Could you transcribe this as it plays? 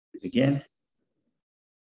begin.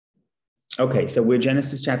 Okay, so we're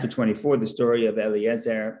Genesis chapter 24, the story of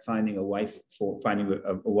Eliezer finding a wife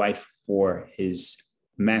for his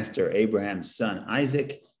master Abraham's son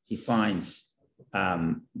Isaac. He finds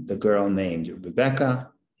the girl named Rebecca.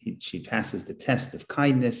 She passes the test of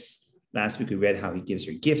kindness. Last week we read how he gives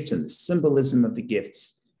her gifts and the symbolism of the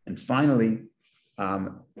gifts. And finally,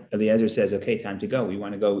 Eliezer says, "Okay, time to go.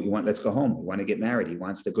 Let's go home. We want to get married." He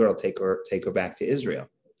wants the girl take her back to Israel.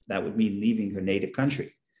 That would mean leaving her native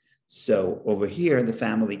country. So over here, the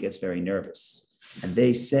family gets very nervous, and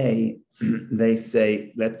they say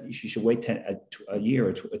that she should wait a year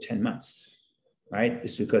or 10 months, right?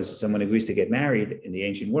 It's because someone agrees to get married in the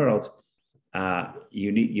ancient world.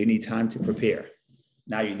 You need time to prepare.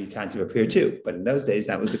 Now you need time to prepare too, but in those days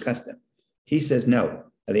that was the custom. He says no.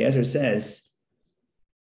 Eliezer says,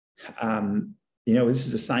 this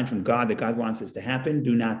is a sign from God that God wants this to happen.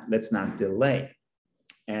 Let's not delay.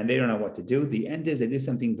 And they don't know what to do. The end is they do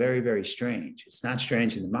something very, very strange. It's not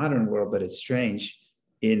strange in the modern world, but it's strange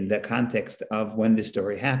in the context of when this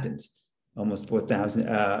story happened, almost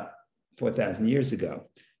 4,000 years ago.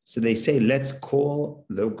 So they say, let's call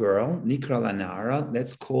the girl, Nikra Lanara,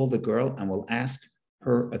 let's call the girl and we'll ask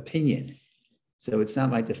her opinion. So it's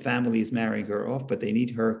not like the family is marrying her off, but they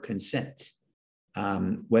need her consent,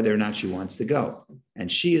 whether or not she wants to go.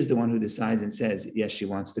 And she is the one who decides and says, yes, she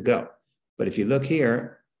wants to go. But if you look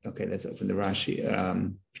here, okay, let's open the Rashi.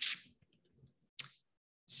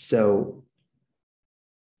 So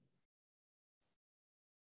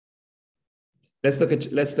let's look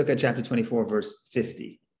at chapter 24, verse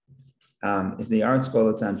 50. If the Art Scroll,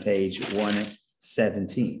 it's on page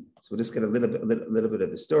 117. So we'll just get a little bit of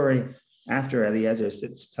the story. After Eliezer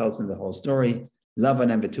tells them the whole story,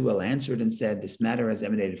 Lavan and Bethuel answered and said, "This matter has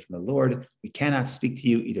emanated from the Lord. We cannot speak to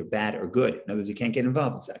you either bad or good." In other words, you can't get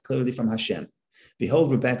involved. It's clearly from Hashem.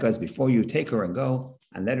 "Behold, Rebekah is before you. Take her and go,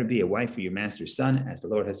 and let her be a wife for your master's son, as the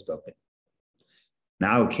Lord has spoken."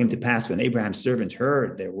 Now it came to pass when Abraham's servant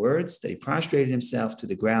heard their words that he prostrated himself to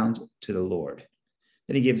the ground to the Lord.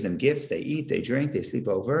 Then he gives them gifts. They eat, they drink, they sleep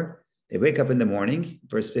over. They wake up in the morning,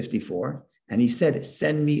 verse 54, and he said,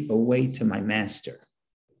 "Send me away to my master."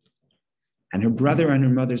 And her brother and her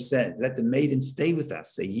mother said, "Let the maiden stay with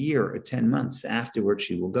us a year or 10 months. Afterward,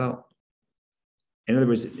 she will go." In other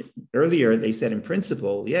words, earlier they said in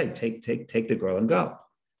principle, yeah, take the girl and go.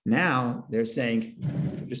 Now they're saying,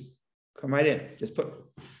 just come right in. Just put.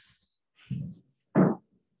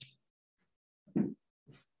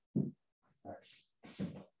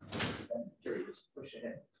 Just push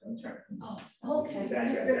ahead. Don't turn. Oh, okay.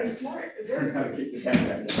 Very smart.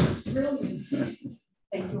 Brilliant.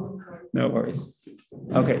 Thank you. I'm sorry. No worries.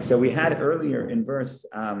 Okay, so we had earlier in verse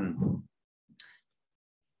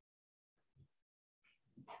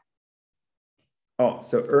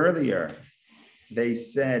so earlier they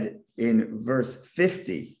said in verse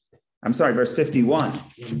 51,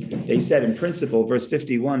 they said in principle, verse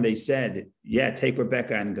 51, they said, yeah, take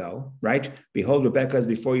Rebecca and go, right? "Behold, Rebecca is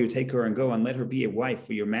before you, take her and go, and let her be a wife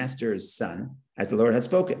for your master's son, as the Lord had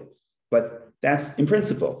spoken." But that's in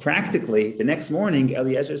principle. Practically, the next morning,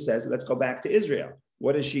 Eliezer says, let's go back to Israel.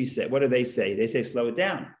 What does she say? What do they say? They say, slow it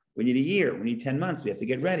down. We need a year. We need 10 months. We have to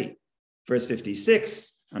get ready. Verse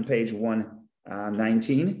 56 on page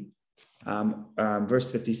 119,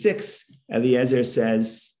 verse 56, Eliezer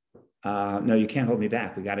says, no, you can't hold me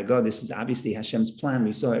back. We got to go. This is obviously Hashem's plan.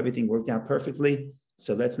 We saw everything worked out perfectly.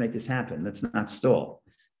 So let's make this happen. Let's not stall.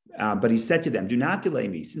 But he said to them, "Do not delay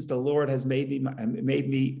me, since the Lord has made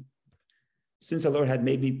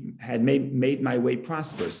my way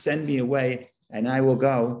prosperous. Send me away, and I will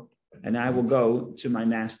go to my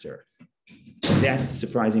master." And that's the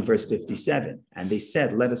surprising verse 57. And they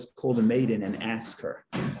said, "Let us call the maiden and ask her."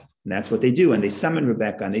 And that's what they do. And they summoned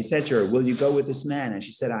Rebecca, and they said to her, "Will you go with this man?" And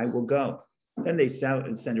she said, "I will go." Then they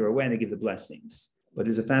send her away, and they give the blessings. But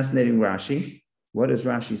there's a fascinating Rashi. What does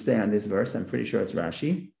Rashi say on this verse? I'm pretty sure it's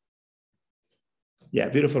Rashi. Yeah,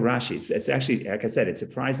 beautiful Rashi. It's actually, like I said, it's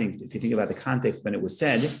surprising if you think about the context when it was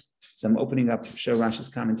said. So I'm opening up to show Rashi's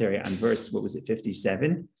commentary on verse,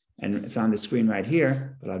 57? And it's on the screen right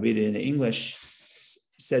here, but I'll read it in the English.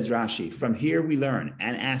 Says Rashi, "From here we learn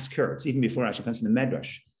and ask her." It's even before Rashi comes from the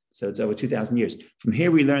Medrash. So it's over 2,000 years. "From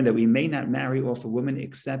here we learn that we may not marry off a woman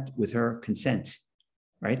except with her consent."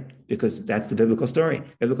 Right? Because that's the biblical story.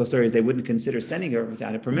 Biblical story is they wouldn't consider sending her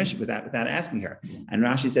without a permission, without asking her. And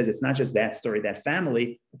Rashi says it's not just that story, that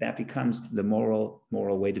family, but that becomes the moral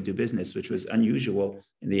way to do business, which was unusual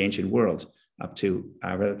in the ancient world up to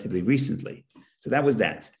relatively recently. So that was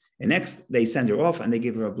that. And next, they send her off and they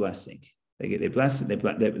give her a blessing. They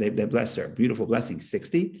bless her. Beautiful blessing.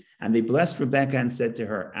 60. And they blessed Rebekah and said to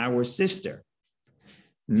her, our sister,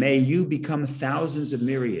 may you become thousands of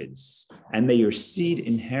myriads, and may your seed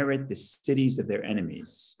inherit the cities of their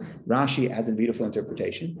enemies. Rashi has a beautiful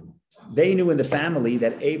interpretation. They knew in the family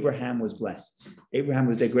that Abraham was blessed. Abraham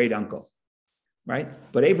was their great uncle, right?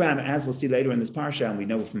 But Abraham, as we'll see later in this parsha, and we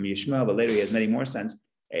know from Yishmael, but later he has many more sons,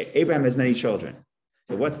 Abraham has many children.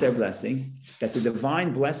 So what's their blessing? That the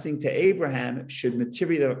divine blessing to Abraham should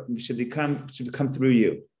come through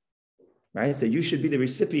you. Right? So you should be the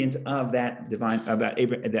recipient of that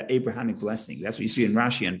that Abrahamic blessing. That's what you see in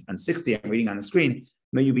Rashi on 60. I'm reading on the screen.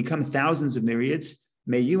 May you become thousands of myriads.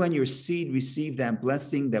 May you and your seed receive that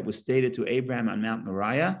blessing that was stated to Abraham on Mount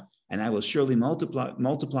Moriah, and I will surely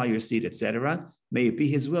multiply your seed, etc. May it be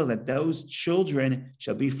his will that those children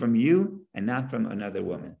shall be from you and not from another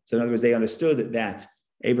woman. So in other words, they understood that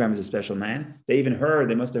Abraham is a special man. They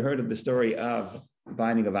must have heard of the story of the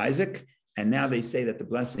binding of Isaac. And now they say that the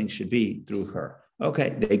blessing should be through her.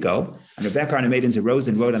 Okay, they go. And Rebekah and her maidens arose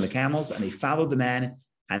and rode on the camels, and they followed the man,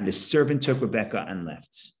 and the servant took Rebekah and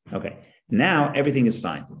left. Okay, now everything is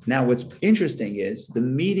fine. Now what's interesting is the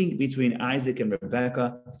meeting between Isaac and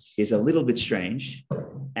Rebekah is a little bit strange,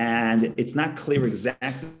 and it's not clear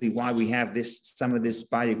exactly why we have this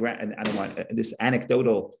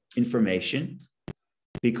anecdotal information,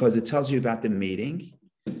 because it tells you about the meeting.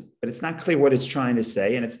 But it's not clear what it's trying to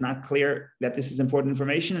say, and it's not clear that this is important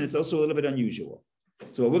information, and it's also a little bit unusual.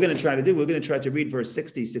 So what we're going to try to do, we're going to try to read verse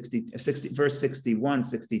 60, verse 61,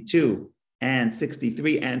 62, and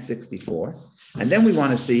 63, and 64. And then we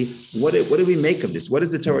want to see what do we make of this? What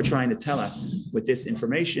is the Torah trying to tell us with this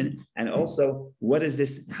information? And also,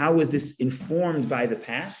 how is this informed by the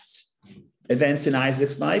past events in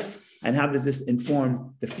Isaac's life? And how does this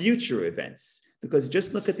inform the future events? Because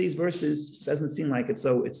just look at these verses, it doesn't seem like it's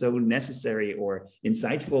so necessary or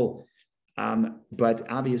insightful. But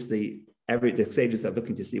obviously, the sages are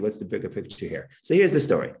looking to see what's the bigger picture here. So here's the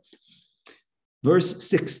story. Verse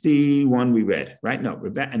 61 we read, right? No, we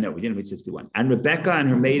didn't read 61. And Rebekah and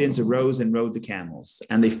her maidens arose and rode the camels,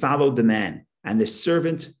 and they followed the man. And the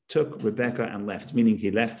servant took Rebekah and left, meaning he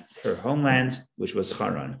left her homeland, which was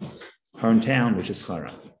Haran, her hometown, which is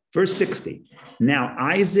Haran. Verse 60, now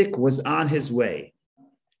Isaac was on his way,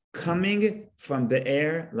 coming from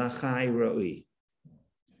Be'er Lachai Roi,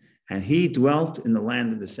 and he dwelt in the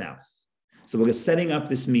land of the south. So we're setting up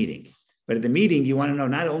this meeting. But at the meeting, you want to know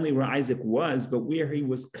not only where Isaac was, but where he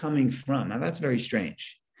was coming from. Now that's very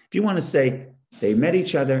strange. If you want to say they met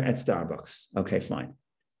each other at Starbucks, okay, fine.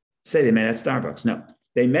 Say they met at Starbucks. No,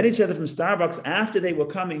 they met each other from Starbucks after they were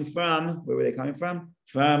coming from, where were they coming from?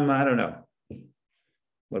 From, I don't know.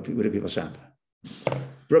 What do people shop?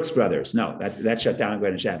 Brooks Brothers. No, that shut down on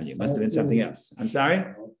Greenwich Avenue. Must have been something else. I'm sorry?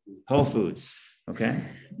 Whole Foods. Okay.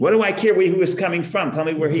 What do I care where he was coming from? Tell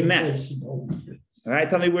me where he met. All right.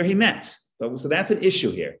 Tell me where he met. So that's an issue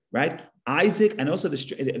here, right? Isaac, and also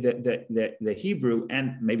the Hebrew,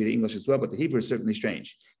 and maybe the English as well, but the Hebrew is certainly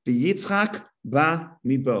strange. The Yitzchak ba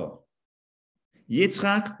mibo.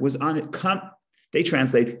 Yitzchak was they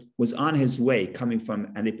translate, was on his way coming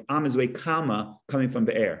from, and on his way, coming from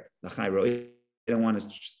Be'er, Lachai Roi. They don't want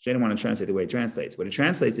to translate the way it translates. What it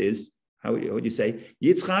translates is, how would you say?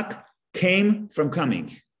 Yitzchak came from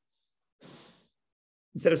coming.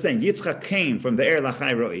 Instead of saying Yitzchak came from Be'er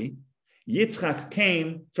Lachai Roi, Yitzchak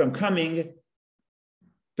came from coming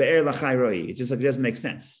Be'er Lachai Roi. It doesn't make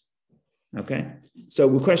sense. Okay? So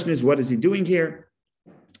the question is, what is he doing here?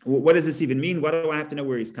 What does this even mean? What do I have to know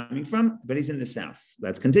where he's coming from? But he's in the south.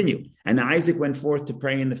 Let's continue. And Isaac went forth to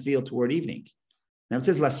pray in the field toward evening. Now it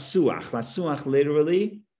says lasuach. Lasuach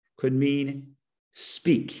literally could mean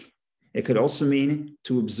speak. It could also mean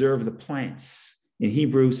to observe the plants. In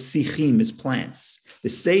Hebrew, sichim is plants. The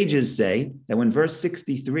sages say that when verse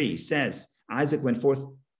 63 says Isaac went forth,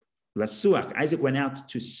 lasuach, Isaac went out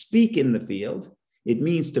to speak in the field, it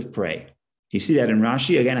means to pray. You see that in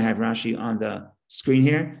Rashi. Again, I have Rashi on the screen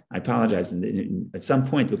here. I apologize. At some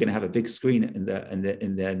point, we're going to have a big screen in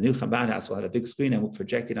the new Chabad house. We'll have a big screen and we'll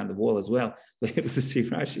project it on the wall as well. We're able to see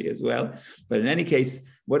Rashi as well. But in any case,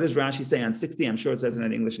 what does Rashi say on 60? I'm sure it says it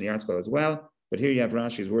in English in the Art Scroll as well. But here you have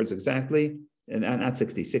Rashi's words exactly. And not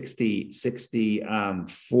 60, 63.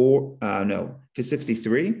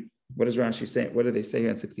 What does Rashi say? What do they say here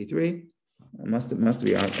on 63? It must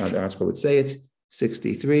be the Art Scroll would say it.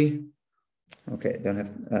 63. Okay, don't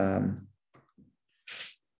have.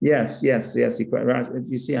 Yes. You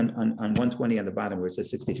see on 120 on the bottom where it says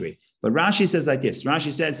 63. But Rashi says like this.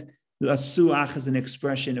 Rashi says, Lasuach is an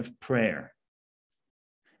expression of prayer.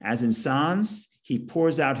 As in Psalms, he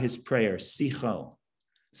pours out his prayer, sicho.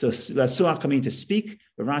 So Suach means to speak,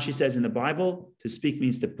 but Rashi says in the Bible, to speak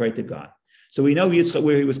means to pray to God. So we know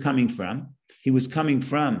where he was coming from. He was coming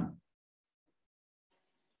from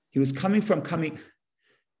coming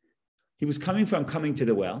to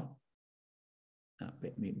the well.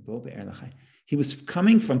 He was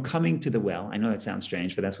coming to the well. I know that sounds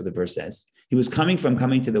strange, but that's what the verse says. He was coming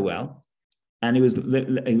to the well, and he was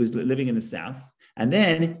living in the south. And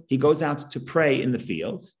then he goes out to pray in the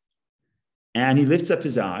field, and he lifts up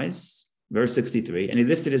his eyes, verse 63, and he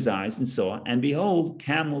lifted his eyes and saw, and behold,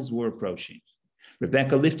 camels were approaching.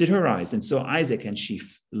 Rebekah lifted her eyes and saw Isaac, and she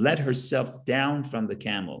let herself down from the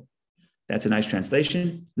camel. That's a nice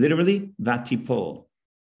translation. Literally, vatipol.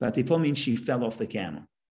 Vatipol means she fell off the camel.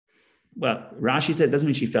 Well, Rashi says it doesn't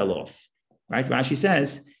mean she fell off, right? Rashi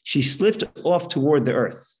says she slipped off toward the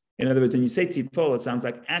earth. In other words, when you say tipol, it sounds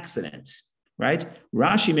like accident, right?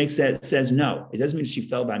 Rashi says no. It doesn't mean she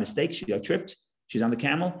fell by mistake. She got tripped. She's on the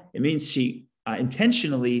camel. It means she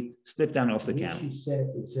intentionally slipped down off the camel.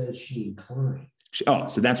 It says she inclined. So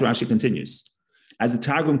that's where Rashi continues. As the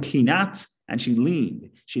Targum kinat, and she leaned.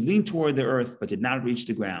 She leaned toward the earth, but did not reach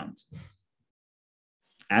the ground.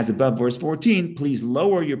 As above, verse 14, please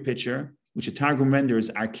lower your pitcher, which a Targum renders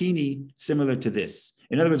arkini, similar to this.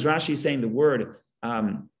 In other words, Rashi is saying the word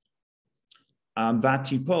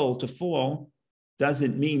vatipol, to fall,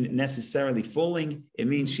 doesn't mean necessarily falling. It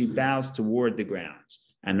means she bows toward the ground.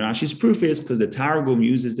 And Rashi's proof is because the Targum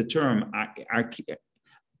uses the term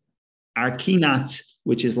arkinat,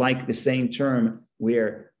 which is like the same term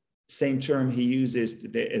he uses,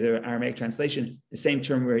 the Aramaic translation, the same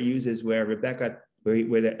term where he uses where Rebecca,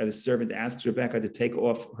 where the servant asks Rebecca to take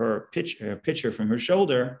off her pitcher from her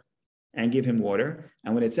shoulder and give him water.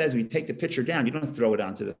 And when it says we take the pitcher down, you don't throw it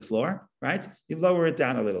onto the floor, right? You lower it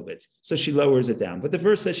down a little bit. So she lowers it down. But the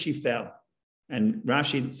verse says she fell. And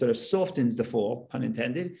Rashi sort of softens the fall, pun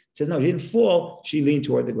intended. It says, no, she didn't fall. She leaned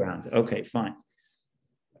toward the ground. Okay, fine.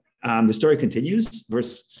 The story continues,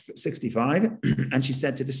 verse 65. And she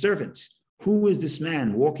said to the servant, who is this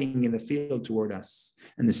man walking in the field toward us?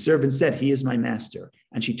 And the servant said, he is my master.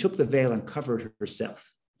 And she took the veil and covered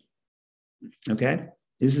herself. Okay?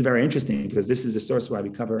 This is very interesting because this is the source why we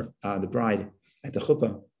cover the bride at the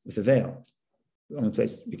chuppah with the veil. The only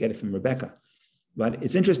place we get it from Rebecca. But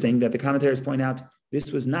it's interesting that the commentators point out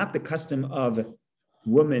this was not the custom of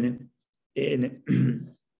women in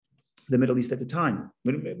the Middle East at the time.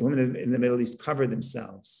 Women in the Middle East cover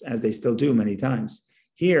themselves, as they still do many times.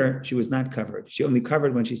 Here, she was not covered. She only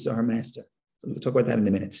covered when she saw her master. So we'll talk about that in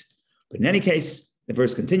a minute. But in any case, the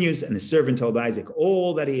verse continues, and the servant told Isaac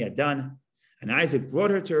all that he had done. And Isaac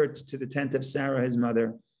brought her to the tent of Sarah, his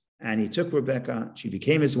mother, and he took Rebekah. She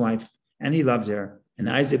became his wife, and he loved her. And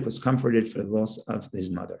Isaac was comforted for the loss of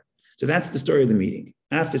his mother. So that's the story of the meeting.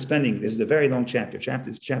 After spending, this is a very long chapter.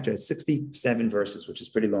 This chapter has 67 verses, which is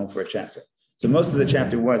pretty long for a chapter. So most of the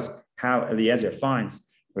chapter was how Eliezer finds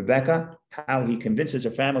Rebekah, how he convinces her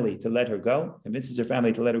family to let her go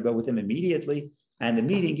with him immediately. And the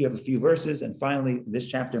meeting, you have a few verses. And finally, in this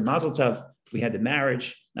chapter, Mazel Tov, we had the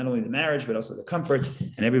marriage, not only the marriage, but also the comfort.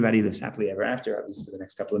 And everybody lives happily ever after, at least for the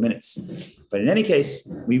next couple of minutes. But in any case,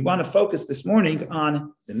 we want to focus this morning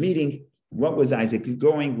on the meeting. What was Isaac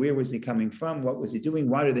going? Where was he coming from? What was he doing?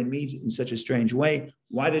 Why did they meet in such a strange way?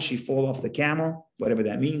 Why does she fall off the camel? Whatever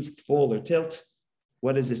that means, fall or tilt.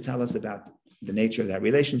 What does this tell us about the nature of that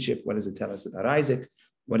relationship? What does it tell us about Isaac?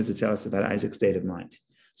 What does it tell us about Isaac's state of mind?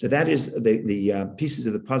 So that is the pieces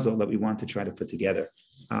of the puzzle that we want to try to put together.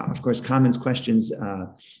 Of course, comments, questions,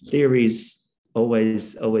 theories,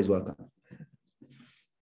 always welcome.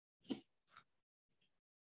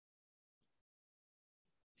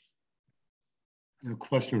 A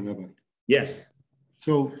question, Rabbi. Yes.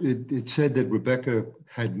 So it said that Rebecca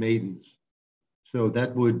had maidens. So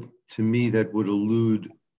that would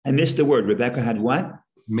allude. I missed the word. Rebecca had what?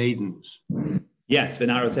 Maidens. Yes,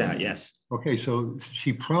 Venarotea, yes. Okay, so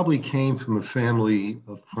she probably came from a family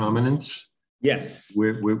of prominence. Yes.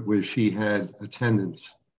 Where she had attendants.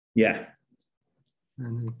 Yeah.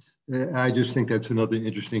 And I just think that's another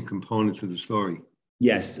interesting component to the story.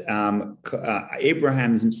 Yes.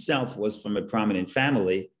 Abraham himself was from a prominent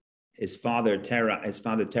family. His father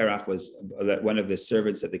Terach was one of the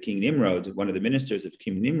servants of the king Nimrod, one of the ministers of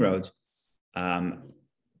King Nimrod.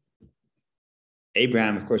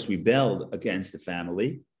 Abraham, of course, rebelled against the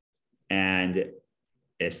family and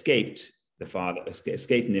escaped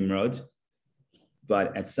Nimrod.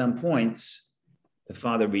 But at some point, the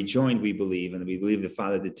father rejoined, we believe, and we believe the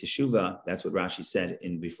father did teshuvah. That's what Rashi said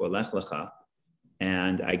before Lech Lecha.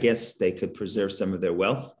 And I guess they could preserve some of their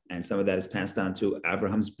wealth, and some of that is passed on to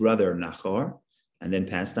Abraham's brother Nachor, and then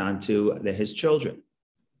passed on to his children.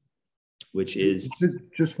 which is,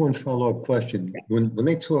 Just one follow-up question. When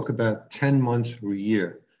they talk about 10 months or a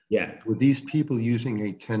year, yeah, were these people using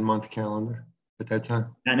a 10-month calendar at that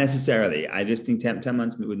time? not necessarily. I just think 10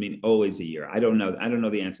 months would mean always a year. I don't know. I don't know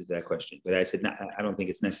the answer to that question, but I said, I don't think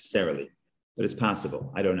it's necessarily, but it's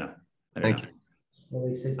possible. I don't know. Thank you. Well,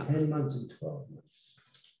 they said 10 months and 12 months.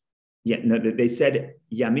 Yeah, no, they said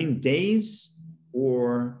Yamim days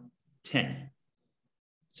or 10.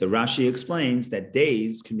 So Rashi explains that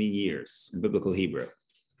days can mean years in biblical Hebrew.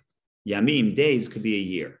 Yamim, days, could be a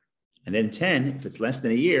year. And then 10, if it's less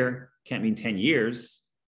than a year, can't mean 10 years.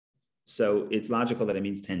 So it's logical that it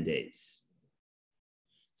means 10 days.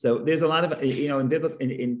 So there's a lot of,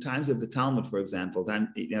 in times of the Talmud, for example,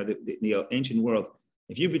 the ancient world,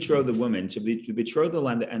 if you betroth the woman, the betrothal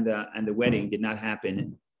and the wedding did not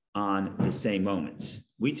happen on the same moment.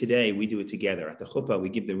 We do it together. At the chuppah, we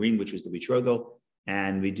give the ring, which was the betrothal,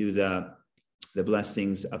 and we do the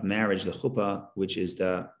blessings of marriage, the chuppah, which is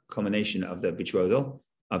the culmination of the betrothal,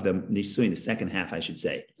 of the nisuin, the second half, I should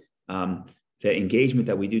say. The engagement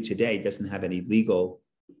that we do today doesn't have any legal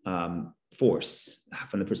force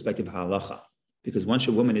from the perspective of halacha, because once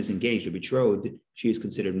a woman is engaged or betrothed, she is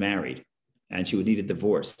considered married, and she would need a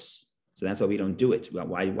divorce. So that's why we don't do it.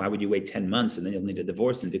 Why would you wait 10 months and then you'll need a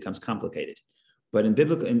divorce and it becomes complicated? But in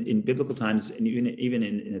biblical times, and even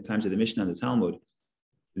in the times of the Mishnah and the Talmud,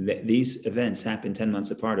 these events happen 10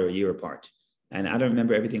 months apart or a year apart. And I don't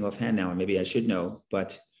remember everything offhand now, and maybe I should know,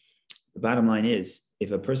 but the bottom line is,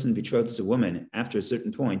 if a person betroths a woman, after a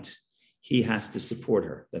certain point, he has to support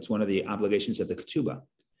her. That's one of the obligations of the ketubah.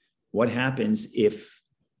 What happens if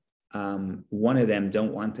one of them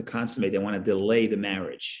don't want to consummate, they want to delay the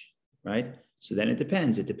marriage, right? So then it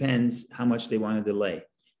depends. It depends how much they want to delay.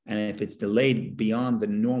 And if it's delayed beyond the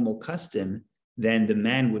normal custom, then the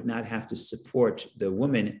man would not have to support the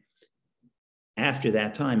woman after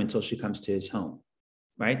that time until she comes to his home,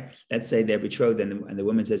 right? Let's say they're betrothed and the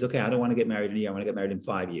woman says, okay, I don't want to get married in a year. I want to get married in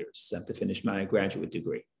 5 years. I have to finish my graduate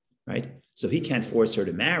degree, right? So he can't force her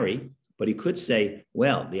to marry, but he could say,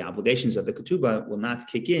 well, the obligations of the ketubah will not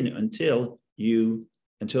kick in until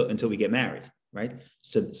we get married, right?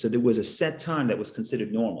 So there was a set time that was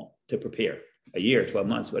considered normal to prepare, a year, 12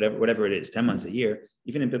 months, whatever it is, 10 months, a year,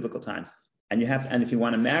 even in biblical times. And if you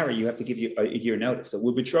want to marry, you have to give you a year notice. So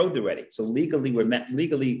we're betrothed already. So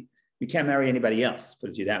legally, we can't marry anybody else, put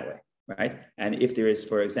it to you that way, right? And if there is,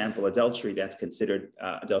 for example, adultery, that's considered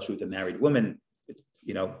adultery with a married woman,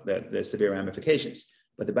 the severe ramifications.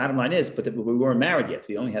 But the bottom line is, we weren't married yet.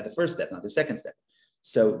 We only had the first step, not the second step.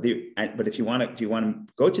 So, but if you want to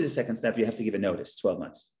go to the second step, you have to give a notice, 12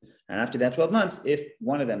 months. And after that 12 months, if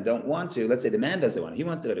one of them don't want to, let's say the man doesn't want to, he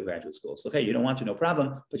wants to go to graduate school. So, okay, you don't want to, no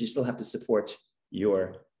problem, but you still have to support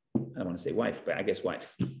your, I don't want to say wife, but I guess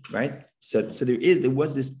wife, right? So there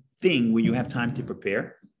was this thing where you have time to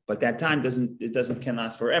prepare, but that time can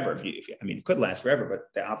last forever. It could last forever,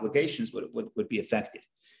 but the obligations would be affected.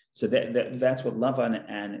 So that's what Lavan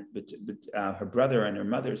and her brother and her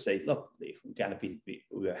mother say, look,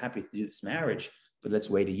 we're happy to do this marriage, but let's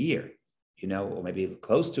wait a year, or maybe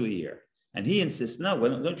close to a year. And he insists, no,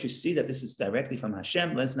 well, don't you see that this is directly from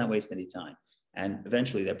Hashem? Let's not waste any time. And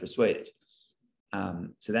eventually they're persuaded.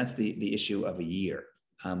 So that's the issue of a year.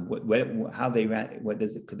 Does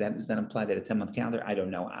that imply that a 10-month calendar? I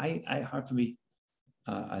don't know. Hard for me,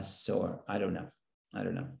 I don't know.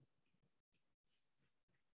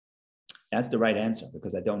 That's the right answer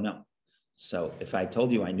because I don't know. So if I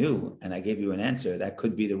told you I knew and I gave you an answer, that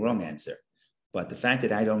could be the wrong answer. But the fact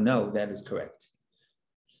that I don't know, that is correct.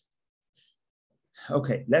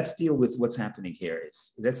 Okay, let's deal with what's happening here.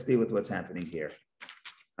 Let's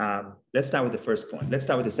start with the first point. Let's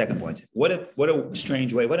start with the second point. What a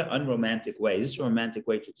strange way, what an unromantic way. This is a romantic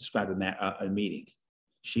way to describe a meeting.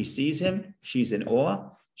 She sees him, she's in awe,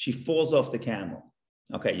 she falls off the camel.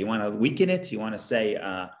 Okay, you want to weaken it? You want to say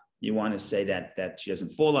that she doesn't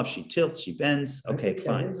fall off, she tilts, she bends. Okay,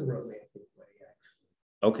 fine. That is a romantic way,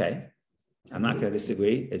 actually. Okay, I'm not going to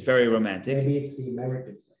disagree. It's very romantic. Maybe it's the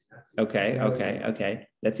American way. Okay.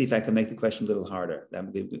 Let's see if I can make the question a little harder.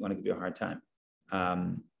 We want to give you a hard time.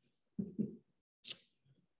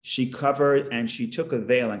 She took a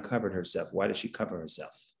veil and covered herself. Why did she cover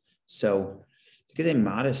herself? So you could say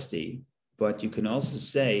modesty, but you can also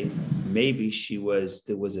say maybe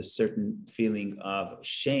there was a certain feeling of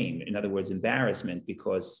shame. In other words, embarrassment,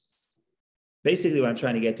 because basically what I'm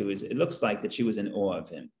trying to get to is it looks like that she was in awe of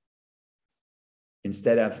him.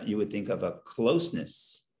 Instead of, you would think of a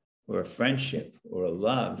closeness or a friendship or a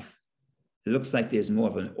love, it looks like there's more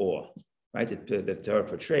of an awe, right? The Torah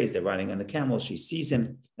portrays they're riding on the camel. She sees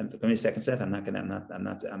him. And for me, second step, I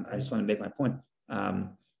just want to make my point.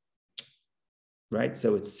 right?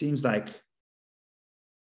 So it seems like,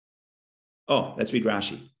 oh, let's read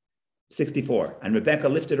Rashi. 64. And Rebecca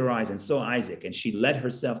lifted her eyes and saw Isaac, and she let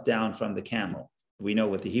herself down from the camel. We know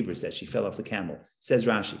what the Hebrew says. She fell off the camel. Says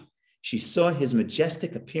Rashi. She saw his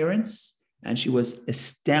majestic appearance, and she was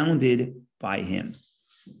astounded by him.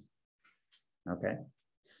 Okay.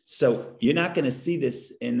 So you're not going to see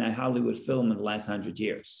this in a Hollywood film in the last 100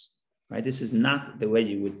 years, right? This is not the way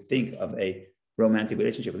you would think of a romantic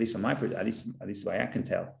relationship, at least from my perspective, at least the way I can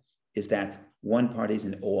tell, is that one party is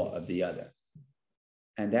in awe of the other.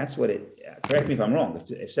 And that's what it, correct me if I'm wrong,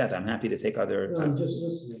 if Seth, I'm happy to take other. No, I'm just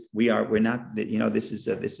listening. We're not, this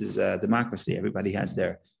is a democracy. Everybody has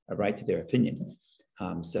a right to their opinion.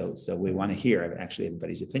 So we want to hear actually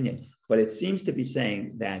everybody's opinion. But it seems to be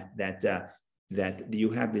saying that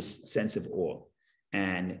you have this sense of awe.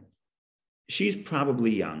 And she's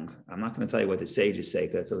probably young. I'm not going to tell you what the sages say,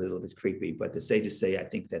 because it's a little bit creepy, but the sages say, I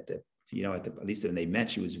think that at least when they met,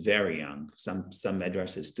 she was very young. Some Medrash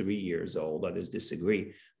says 3 years old, others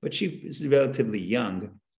disagree, but she is relatively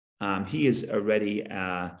young. He is already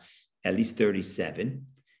at least 37.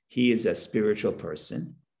 He is a spiritual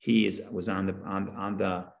person. He was on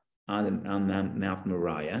Mount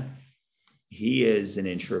Moriah. He is an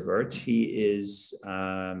introvert. He is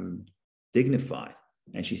dignified,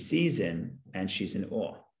 and she sees him and she's in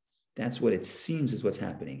awe. That's what it seems is what's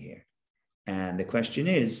happening here. And the question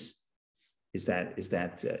is that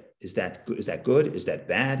good? Is that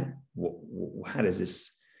bad? How does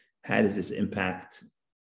this impact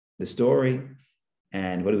the story?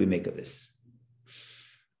 And what do we make of this?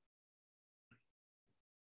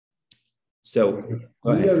 So go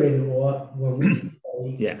ahead. We are in awe when we say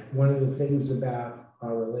Yeah. one of the things about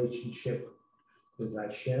our relationship with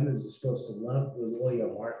Hashem is you're supposed to love with all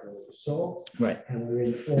your heart and all your soul. Right. And we're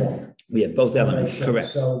in awe. We have both elements, So- correct.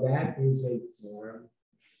 So that is a form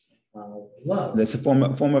of love. That's a form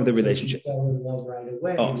of the relationship. She fell in love right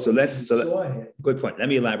away. Oh, so when let's- she so saw him. Good point. Let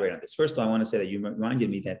me elaborate on this. First of all, I want to say that you reminded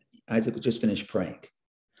me that Isaac just finished praying.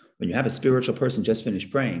 When you have a spiritual person just finished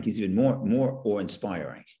praying, he's even more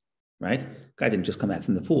awe-inspiring, right? Guy didn't just come back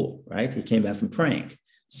from the pool, right? He came back from praying.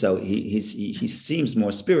 So he seems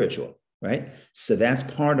more spiritual, right? So that's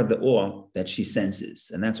part of the awe that she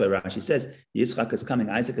senses. And that's why Rashi says, Yitzchak is coming,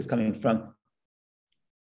 Isaac is coming from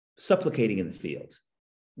supplicating in the field,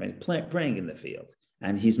 right? Praying in the field.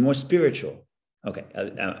 And he's more spiritual. Okay.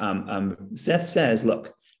 Seth says,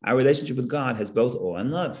 look, our relationship with God has both awe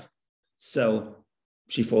and love. So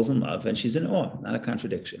she falls in love and she's in awe, not a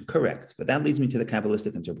contradiction. Correct. But that leads me to the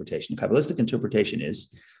Kabbalistic interpretation. The Kabbalistic interpretation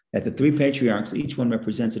is that the three patriarchs, each one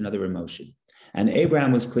represents another emotion. And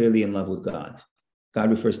Abraham was clearly in love with God. God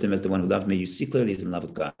refers to him as the one who loved me. You see clearly he's in love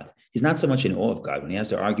with God. He's not so much in awe of God. When he has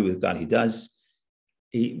to argue with God, he does.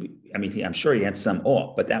 I'm sure he had some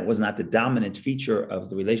awe, but that was not the dominant feature of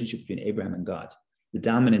the relationship between Abraham and God. The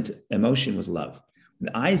dominant emotion was love.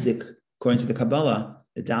 With Isaac, according to the Kabbalah,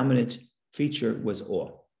 the dominant feature was awe.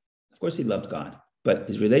 Of course, he loved God, but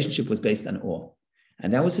his relationship was based on awe.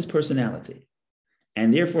 And that was his personality.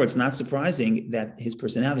 And therefore, it's not surprising that his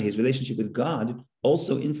personality, his relationship with God,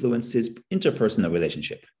 also influenced his interpersonal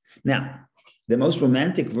relationship. Now, the most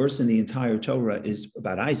romantic verse in the entire Torah is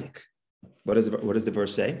about Isaac. What does the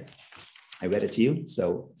verse say? I read it to you,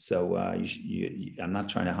 so I'm not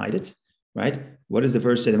trying to hide it, right? What does the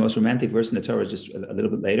verse say? The most romantic verse in the Torah is just a little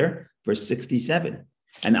bit later, verse 67.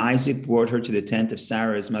 And Isaac brought her to the tent of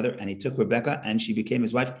Sarah, his mother, and he took Rebekah, and she became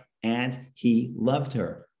his wife, and he loved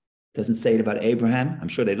her. Doesn't say it about Abraham. I'm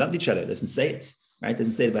sure they loved each other. It doesn't say it, right? It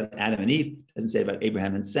doesn't say it about Adam and Eve. It doesn't say it about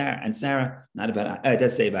Abraham and Sarah. Not about. It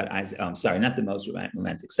does say about Isaac. Oh, I'm sorry, not the most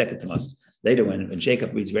romantic. Second to most. Later, when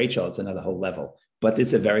Jacob reads Rachel, it's another whole level. But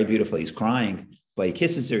it's a very beautiful. He's crying, but he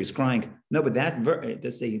kisses her. He's crying. No, but that verse it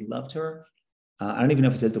does say he loved her. I don't even know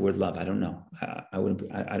if it says the word love. I don't know. I wouldn't.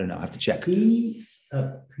 I don't know. I have to check. He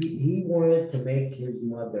wanted to make his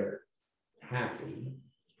mother happy.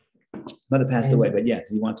 Mother passed away, but yes,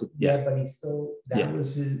 he wanted. Yeah, But he still,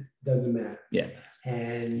 was his, doesn't matter. Yeah.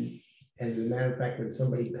 And as a matter of fact, when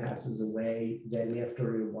somebody passes away, then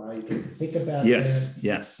after a while, you can think about yes, that.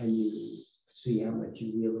 yes. And you see how much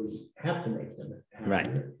you really have to make them happy.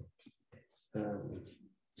 Right.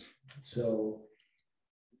 So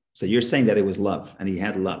you're saying that it was love, and he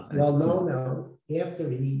had love. And well, it's cool. no. After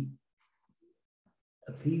he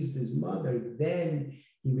appeased his mother, then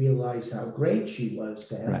he realized how great she was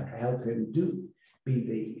to help him be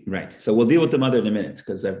the right. So we'll deal with the mother in a minute,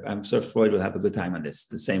 because I'm sure Freud will have a good time on this.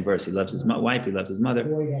 The same verse. He loves his wife. He loves his mother.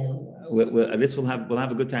 We'll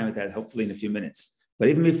have a good time with that, hopefully in a few minutes. But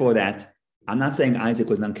even before that, I'm not saying Isaac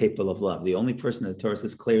was incapable of love. The only person that the Torah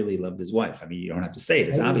says clearly loved his wife. I mean, you don't have to say it.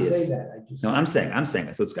 It's I didn't obvious. say that. No, I'm saying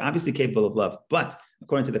it. So it's obviously capable of love. But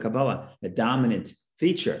according to the Kabbalah, the dominant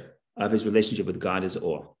feature of his relationship with God is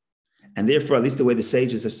awe. And therefore, at least the way the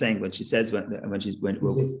sages are saying, when she says, when Is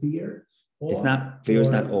it fear? it's not, fear is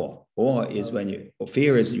not awe. Awe is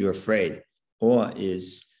fear is you're afraid. Awe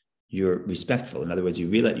is you're respectful. In other words, you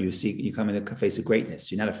realize you come in the face of greatness.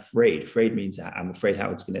 You're not afraid. Afraid means I'm afraid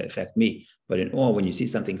how it's going to affect me. But in awe, when you see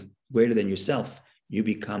something greater than yourself, you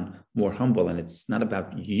become more humble. And it's not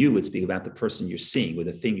about you, it's being about the person you're seeing or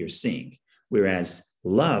the thing you're seeing. Whereas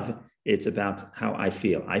love, it's about how I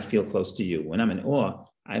feel. I feel close to you. When I'm in awe,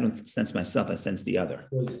 I don't sense myself, I sense the other.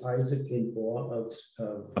 Was Isaac in awe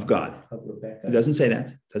of God? Of Rebecca? It doesn't say that.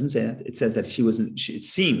 It doesn't say that. It says that she wasn't, it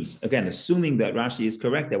seems, again, assuming that Rashi is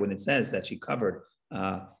correct, that when it says that she covered,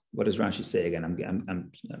 what does Rashi say again?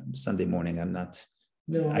 I'm Sunday morning, I'm not,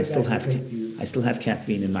 No, I still have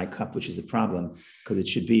caffeine in my cup, which is a problem because it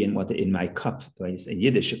should be in my cup. When you say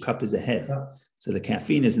Yiddish, a cup is a head. So the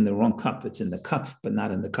caffeine is in the wrong cup. It's in the cup, but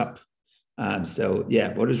not in the cup. So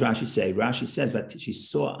yeah, what does Rashi say? Rashi says that she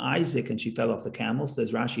saw Isaac and she fell off the camel,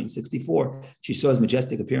 says Rashi in 64. She saw his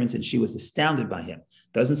majestic appearance and she was astounded by him.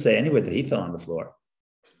 Doesn't say anywhere that he fell on the floor,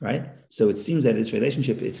 right? So it seems that his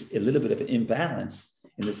relationship, it's a little bit of an imbalance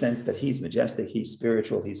in the sense that he's majestic, he's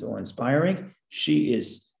spiritual, he's awe-inspiring. She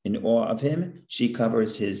is in awe of him. She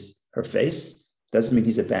covers her face. Doesn't mean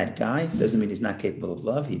he's a bad guy. Doesn't mean he's not capable of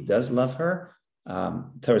love. He does love her.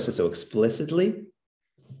 Torah says so explicitly.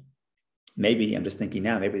 Maybe, I'm just thinking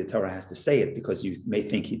now, maybe the Torah has to say it because you may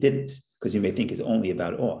think he didn't, because you may think it's only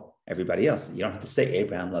about awe. Everybody else, you don't have to say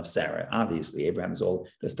Abraham loves Sarah. Obviously, Abraham is all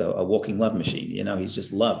just a walking love machine. You know, he's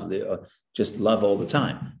just love all the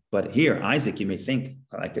time. But here, Isaac, you may think,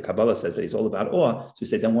 like the Kabbalah says, that he's all about awe. So you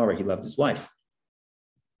say, don't worry, he loved his wife.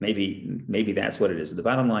 Maybe that's what it is. The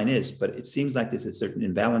bottom line is, but it seems like there's a certain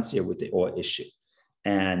imbalance here with the awe issue.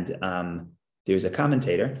 And there's a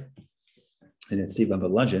commentator, and it's Siva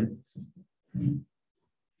Volozhin,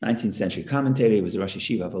 19th century commentator. He was a Rosh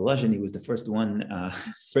Yeshiva of Volozhin. He was the first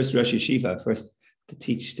Rosh Yeshiva, first to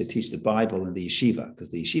teach the Bible in the yeshiva, because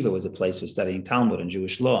the yeshiva was a place for studying Talmud and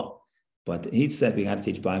Jewish law. But he said we had to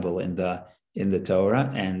teach Bible in the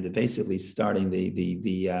Torah, and basically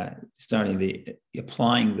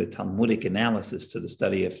applying the Talmudic analysis to the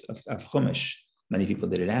study of Chumash. Many people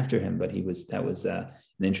did it after him, but that was an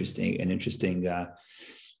interesting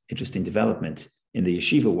development in the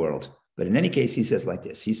yeshiva world. But in any case, he says like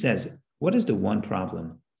this. He says, what is the one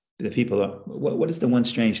problem that people are, what is the one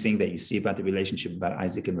strange thing that you see about the relationship about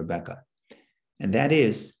Isaac and Rebecca? And that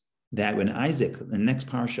is that when Isaac, the next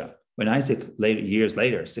parsha, when Isaac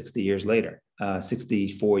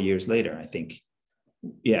 64 years later, I think.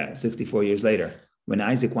 Yeah, 64 years later, when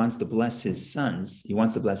Isaac wants to bless his sons, he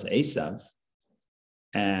wants to bless Esav,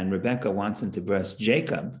 and Rebecca wants him to bless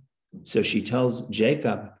Jacob. So she tells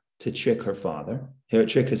Jacob to trick his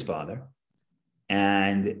father.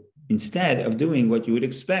 And instead of doing what you would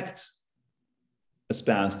expect a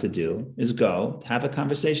spouse to do, is go have a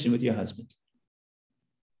conversation with your husband.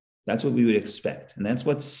 That's what we would expect. And that's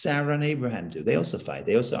what Sarah and Abraham do. They also fight.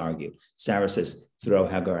 They also argue. Sarah says, throw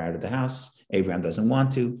Hagar out of the house. Abraham doesn't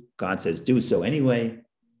want to. God says, do so anyway.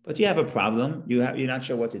 But you have a problem. You're not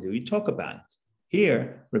sure what to do. You talk about it.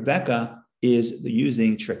 Here, Rebecca is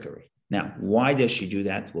using trickery. Now, why does she do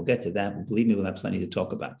that? We'll get to that. Believe me, we'll have plenty to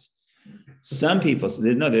talk about. Some people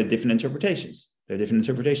say, there are different interpretations. There are different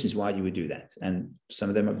interpretations why you would do that. And some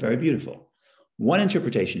of them are very beautiful. One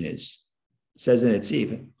interpretation says in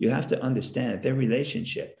Netziv, you have to understand that their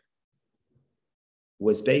relationship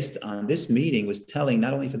was based on this meeting, was telling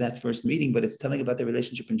not only for that first meeting, but it's telling about their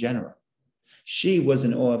relationship in general. She was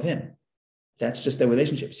in awe of him. That's just their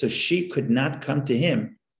relationship. So she could not come to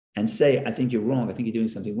him and say, I think you're wrong. I think you're doing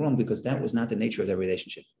something wrong, because that was not the nature of their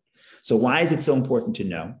relationship. So why is it so important to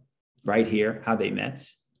know right here how they met?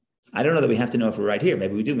 I don't know that we have to know if we're right here.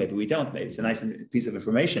 Maybe we do, maybe we don't. Maybe it's a nice piece of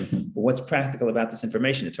information. But what's practical about this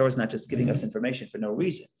information? The Torah is not just giving us information for no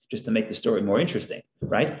reason, just to make the story more interesting,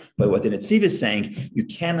 right? But what the Netziv is saying, you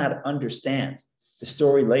cannot understand the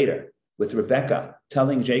story later with Rebecca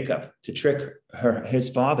telling Jacob to trick his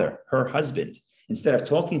father, her husband. Instead of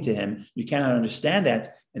talking to him, you cannot understand that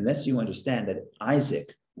unless you understand that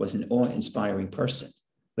Isaac was an awe-inspiring person.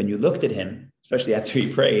 When you looked at him, especially after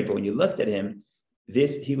he prayed, but when you looked at him,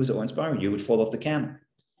 he was awe-inspiring. You would fall off the camel.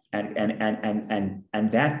 And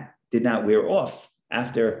that did not wear off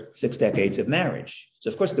after 6 decades of marriage. So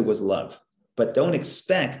of course there was love, but don't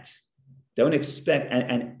expect,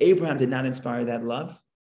 and Abraham did not inspire that love,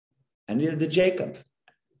 and neither did Jacob,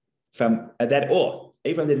 from that awe.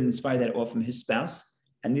 Abraham didn't inspire that awe from his spouse,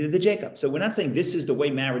 and neither did Jacob. So we're not saying this is the way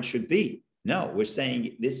marriage should be. No, we're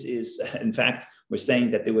saying this is, in fact, we're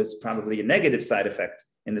saying that there was probably a negative side effect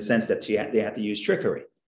in the sense that they had to use trickery.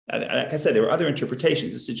 Like I said, there were other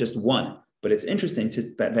interpretations. This is just one. But it's interesting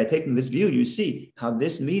by taking this view, you see how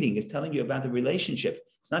this meeting is telling you about the relationship.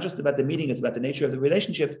 It's not just about the meeting, it's about the nature of the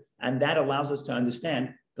relationship. And that allows us to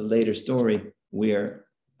understand the later story where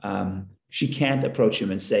she can't approach him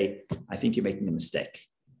and say, I think you're making a mistake.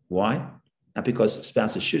 Why? Not because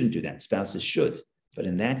spouses shouldn't do that. Spouses should. But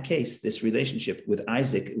in that case, this relationship with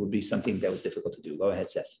Isaac, it would be something that was difficult to do. Go ahead,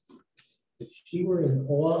 Seth. If she were in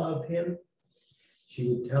awe of him, she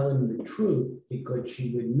would tell him the truth because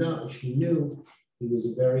she knew he was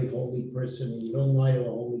a very holy person, and you don't lie to a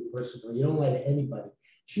holy person, or you don't lie to anybody.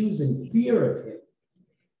 She was in fear of him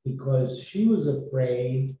because she was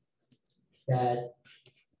afraid that,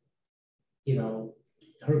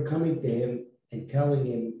 her coming to him and telling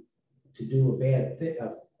him to do a bad thing,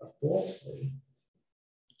 a falsely.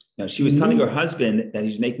 No, she was telling her husband that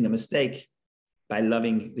he's making a mistake by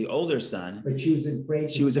loving the older son. But she was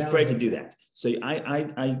afraid. She was afraid to do that. So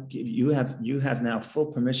you have now full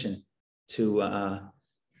permission to.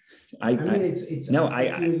 If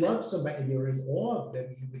you love somebody and you're in awe of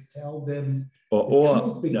them, you would tell them the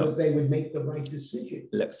truth because they would make the right decision.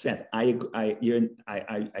 Look, Seth, I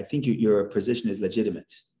think your position is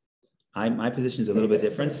legitimate. My position is a little bit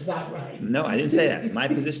different. That's not right. No, I didn't say that. My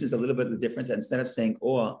position is a little bit different. Instead of saying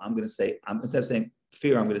awe, instead of saying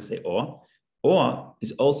fear, I'm going to say awe. Awe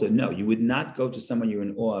is also, no, you would not go to someone you're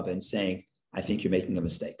in awe of and saying, I think you're making a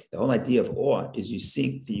mistake. The whole idea of awe is you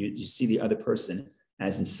see the other person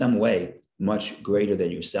as in some way much greater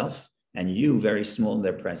than yourself and you very small in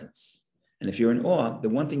their presence. And if you're in awe, the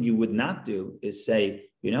one thing you would not do is say,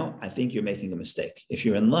 I think you're making a mistake. If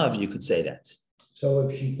you're in love, you could say that. So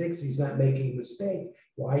if she thinks he's not making a mistake,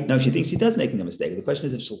 why? No, she thinks he does making a mistake. The question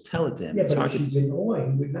is if she'll tell it to him. Yeah, but if she's in awe,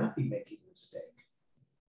 he would not be making a mistake.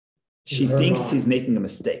 She thinks he's making a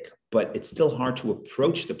mistake, but it's still hard to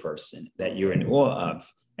approach the person that you're in awe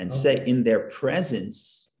of and say in their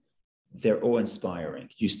presence, they're awe-inspiring.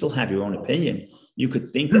 You still have your own opinion. You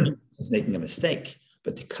could think that he's making a mistake,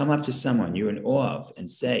 but to come up to someone you're in awe of and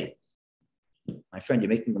say, my friend, you're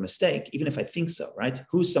making a mistake, even if I think so, right?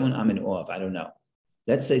 Who's someone I'm in awe of? I don't know.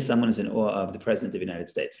 Let's say someone is in awe of the president of the United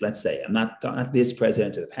States. Let's say, I'm not this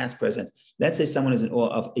president or the past president. Let's say someone is in awe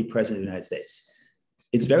of a president of the United States.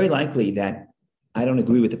 It's very likely that I don't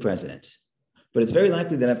agree with the president, but it's very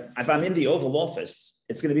likely that if I'm in the Oval Office,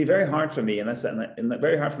 it's going to be very hard for me,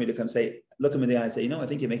 very hard for me to come say, look him in the eye and say, I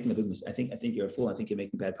think you're making a big mistake. I think you're a fool. I think you're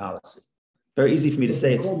making bad policy. Very easy for me to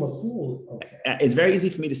say it. Okay. It's very easy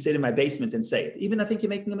for me to sit in my basement and say it. Even I think you're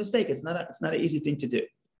making a mistake. It's not an easy thing to do.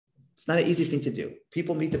 It's not an easy thing to do.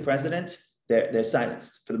 People meet the president, they're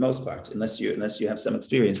silenced for the most part, unless you have some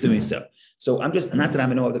experience doing so. So not that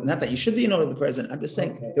I'm in awe of not that you should be in awe of the president. I'm just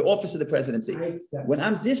saying the office of the presidency. When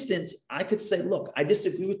I'm distant, I could say, look, I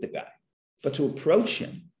disagree with the guy, but to approach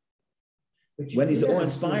him when he's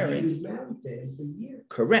awe-inspiring,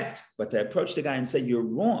 correct. But to approach the guy and say you're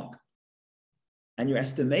wrong, and your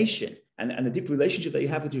estimation and the deep relationship that you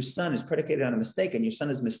have with your son is predicated on a mistake, and your son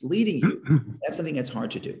is misleading you, that's something that's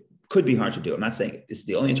hard to do. Could be hard to do. I'm not saying this is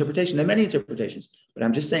the only interpretation. There are many interpretations, but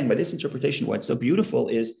I'm just saying by this interpretation, what's so beautiful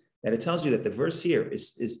is that it tells you that the verse here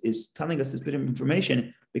is telling us this bit of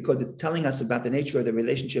information because it's telling us about the nature of the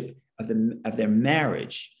relationship of their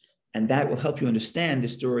marriage. And that will help you understand the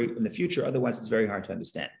story in the future. Otherwise, it's very hard to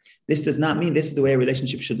understand. This does not mean this is the way a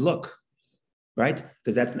relationship should look, right?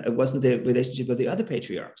 Because it wasn't the relationship of the other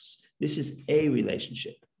patriarchs. This is a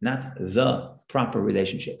relationship, not the proper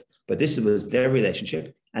relationship. But this was their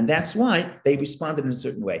relationship. And that's why they responded in a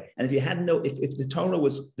certain way. And if the Torah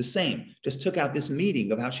was the same, just took out this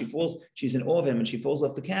meeting of how she's in awe of him and she falls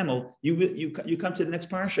off the camel, you come to the next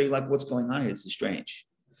parsha, you're like, what's going on here? This is strange.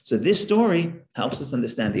 So this story helps us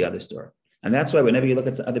understand the other story. And that's why whenever you look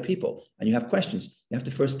at other people and you have questions, you have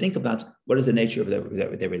to first think about what is the nature of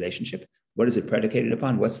their relationship? What is it predicated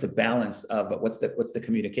upon? What's the balance of, what's the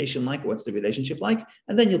communication like? What's the relationship like?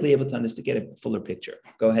 And then you'll be able to get a fuller picture.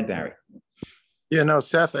 Go ahead, Barry. Yeah, no,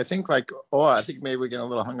 Seth, I think I think maybe we're getting a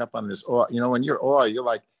little hung up on this awe. When you're awe, you're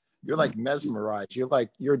like mesmerized. You're like,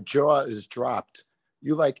 your jaw is dropped.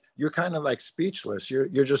 You're kind of like speechless.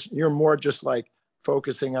 You're more just like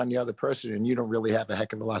focusing on the other person and you don't really have a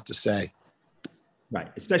heck of a lot to say. Right,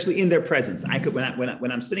 especially in their presence. I could,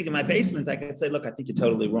 when I'm sitting in my basement, I could say, look, I think you're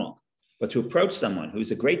totally wrong. But to approach someone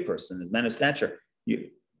who's a great person, is man of stature,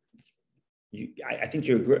 I think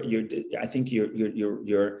you're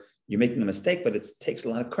you're making a mistake, but it takes a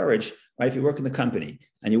lot of courage, right? If you work in the company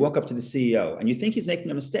and you walk up to the CEO and you think he's making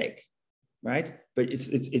a mistake, right? But it's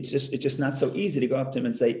just not so easy to go up to him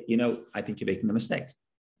and say, I think you're making a mistake.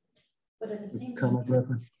 But at the same Comment, time,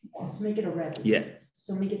 Rebbe? also make it a rebbe. Yeah.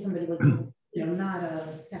 So make it somebody like, not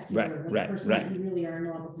a secular, Right, person right. that you really are in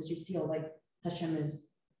awe because you feel like Hashem is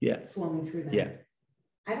Yeah. flowing through them. Yeah.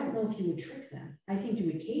 I don't know if you would trick them. I think you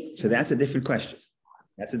would cave to So them. that's a different question.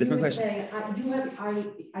 That's a different You would question. say,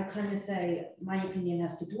 I kind of say, my opinion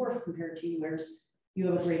has to dwarf compared to yours. You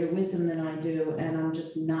have a greater wisdom than I do, and I'm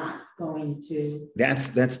just not going to.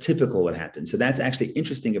 That's typical what happens. So that's actually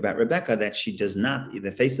interesting about Rebecca, that she does not, in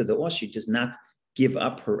the face of the awe, she does not give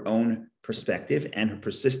up her own perspective and her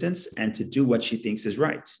persistence and to do what she thinks is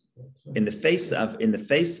right in the face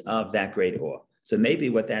of that great awe. So maybe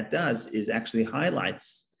what that does is actually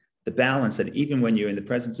highlights the balance that even when you're in the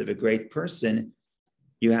presence of a great person,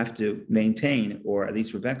 you have to maintain, or at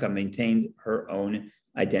least Rebecca maintained her own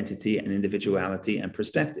identity and individuality and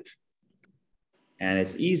perspective. And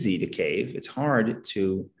it's easy to cave. It's hard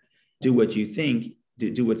to do what you think,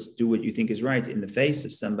 do what you think is right in the face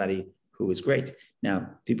of somebody who is great.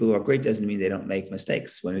 Now, people who are great doesn't mean they don't make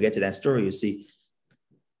mistakes. When we get to that story, you see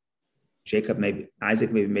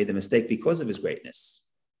Isaac maybe made the mistake because of his greatness,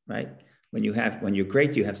 right? When you're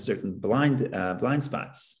great, you have certain blind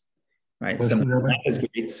spots, right? Someone who's not as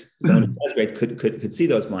great, could see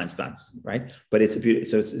those blind spots, right? But it's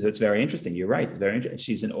very interesting. You're right. It's very interesting.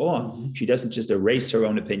 She's in awe. Mhm. She doesn't just erase her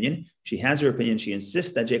own opinion. She has her opinion. She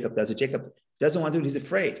insists that Jacob does it. Jacob doesn't want to do it. He's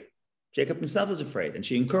afraid. Jacob himself is afraid, and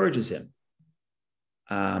she encourages him.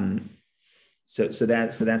 So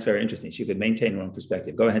that's very interesting. She could maintain her own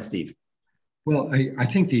perspective. Go ahead, Steve. Well, I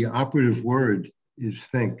think the operative word is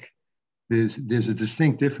think. There's a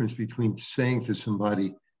distinct difference between saying to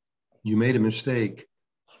somebody, you made a mistake,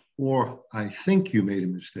 or I think you made a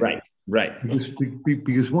mistake. Right.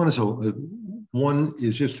 Because one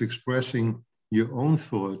is just expressing your own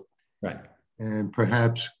thought, Right. and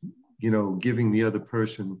perhaps, giving the other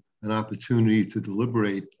person an opportunity to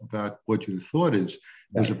deliberate about what your thought is,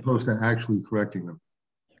 as opposed to actually correcting them.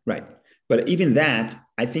 Right. But even that,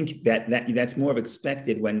 I think that's more of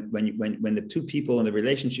expected when the two people in the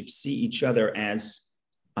relationship see each other as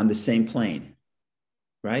on the same plane,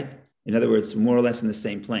 right? In other words, more or less in the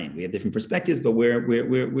same plane. We have different perspectives, but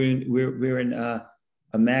we're in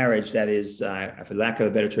a marriage that is, for lack of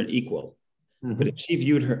a better term, equal. Mm-hmm. But if she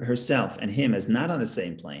viewed herself and him as not on the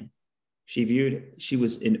same plane, she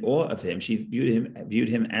was in awe of him. She viewed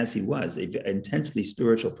him as he was, an intensely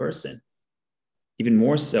spiritual person, even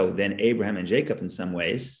more so than Abraham and Jacob in some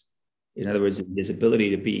ways. In other words, his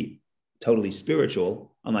ability to be totally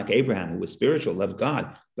spiritual, unlike Abraham, who was spiritual, loved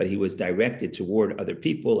God, but he was directed toward other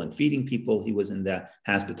people and feeding people. He was in the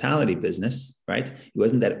hospitality business, right? He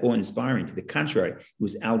wasn't that awe-inspiring. To the contrary, he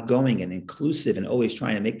was outgoing and inclusive and always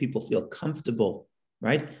trying to make people feel comfortable,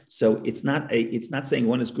 right? So it's not saying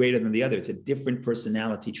one is greater than the other. It's a different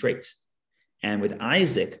personality trait. And with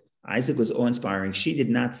Isaac was awe-inspiring. She did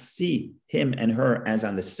not see him and her as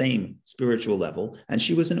on the same spiritual level, and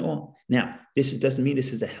she was in awe. Now, this doesn't mean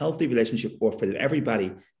this is a healthy relationship or for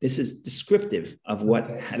everybody. This is descriptive of what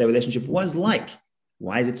the relationship was like.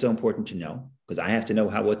 Why is it so important to know? Because I have to know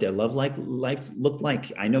what their life looked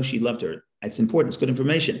like. I know she loved her. It's important. It's good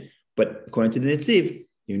information. But according to the Netziv,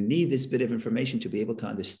 you need this bit of information to be able to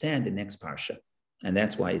understand the next parsha, and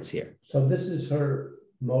that's why it's here. So this is her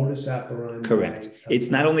modus operandi. Correct.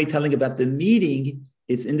 It's not only telling about the meeting,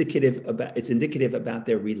 it's indicative about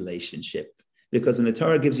their relationship. Because when the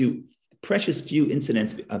Torah gives you precious few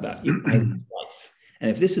incidents about your life,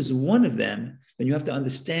 and if this is one of them, then you have to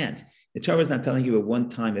understand. The Torah is not telling you a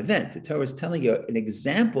one-time event. The Torah is telling you an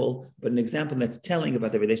example, but an example that's telling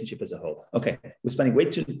about the relationship as a whole. Okay, we're spending way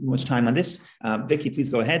too much time on this. Vicky,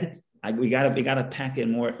 please go ahead. We gotta pack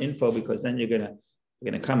in more info, because then we're going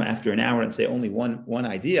to come after an hour and say only one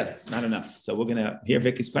idea, not enough. So we're going to hear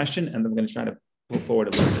Vicky's question, and then we're going to try to pull forward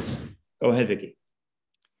a little bit. Go ahead, Vicky.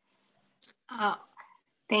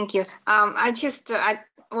 Thank you. I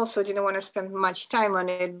also didn't want to spend much time on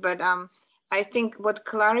it, but I think what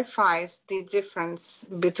clarifies the difference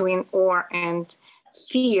between awe and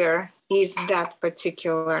fear is that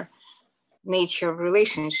particular nature of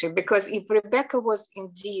relationship. Because if Rebecca was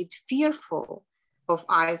indeed fearful of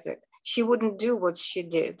Isaac, she wouldn't do what she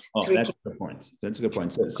did. Oh, that's a good point. That's a good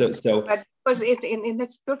point. So but because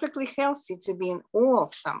it's perfectly healthy to be in awe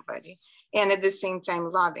of somebody and at the same time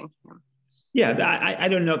loving him. Yeah, I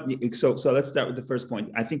don't know. So let's start with the first point.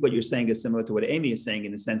 I think what you're saying is similar to what Amy is saying,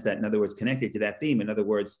 in the sense that, in other words, connected to that theme. In other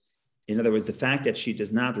words, the fact that she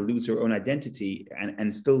does not lose her own identity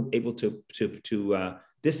and still able to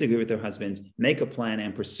disagree with her husband, make a plan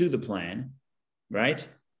and pursue the plan, right,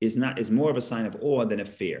 is more of a sign of awe than of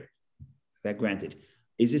fear. That granted.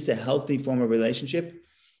 Is this a healthy form of relationship?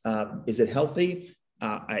 Is it healthy?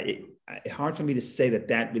 It's hard for me to say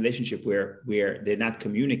that relationship where they're not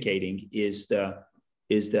communicating is the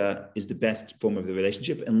best form of the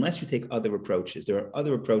relationship, unless you take other approaches. There are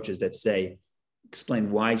other approaches that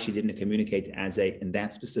explain why she didn't communicate in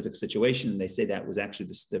that specific situation. And they say that was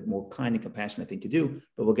actually the more kind and compassionate thing to do,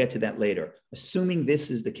 but we'll get to that later. Assuming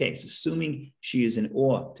this is the case, assuming she is in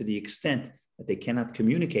awe to the extent that they cannot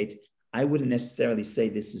communicate, I wouldn't necessarily say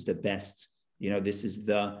this is the best, this is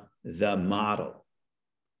the model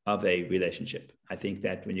of a relationship. I think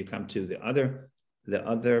that when you come to the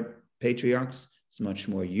other patriarchs, it's much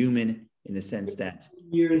more human in the sense that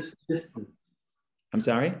years distant. I'm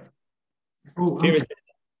sorry? Oh,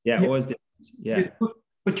 yeah, always different. Yeah.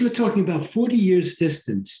 But you're talking about 40 years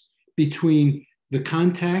distance between the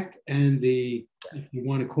contact and the, if you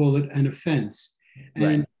want to call it, an offense. And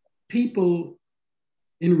right. People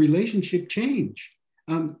in a relationship change.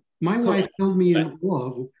 My wife held me in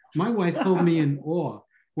awe. My wife held me in awe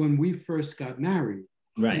when we first got married.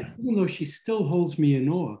 Right. And even though she still holds me in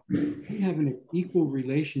awe, we have an equal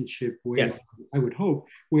relationship where, yes, I would hope,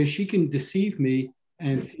 where she can deceive me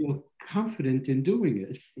and feel confident in doing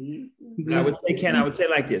it. I would say, Ken, I would say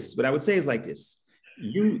like this. What I would say is like this.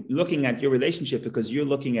 You looking at your relationship because you're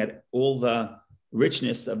looking at all the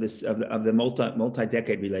richness of the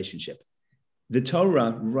multi-decade relationship. The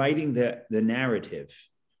Torah, writing the narrative,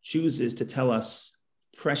 chooses to tell us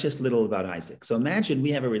precious little about Isaac. So imagine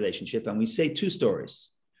we have a relationship and we say two stories.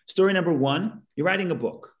 Story number one, you're writing a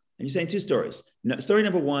book and you're saying two stories. Story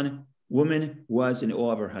number one, woman was in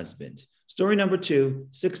awe of her husband. Story number two,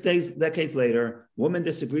 6 decades later, woman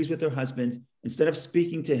disagrees with her husband. Instead of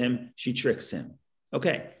speaking to him, she tricks him.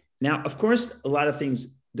 Okay. Now, of course, a lot of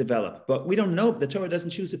things develop, but we don't know. The Torah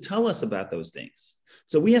doesn't choose to tell us about those things.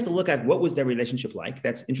 So we have to look at what was their relationship like.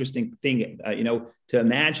 That's an interesting thing, to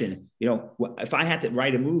imagine, if I had to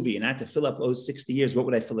write a movie and I had to fill up those 60 years, what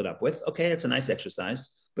would I fill it up with? Okay, it's a nice exercise.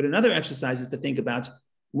 But another exercise is to think about,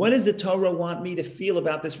 what does the Torah want me to feel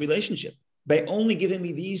about this relationship? By only giving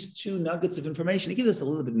me these two nuggets of information, it gives us a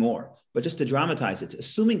little bit more, but just to dramatize it,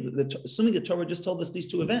 assuming the Torah just told us these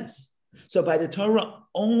two events. So by the Torah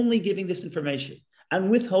only giving this information and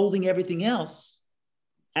withholding everything else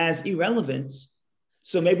as irrelevant,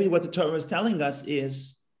 so maybe what the Torah is telling us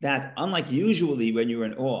is that unlike usually when you're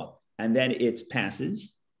in awe and then it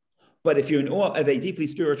passes, but if you're in awe of a deeply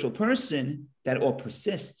spiritual person, that awe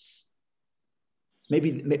persists.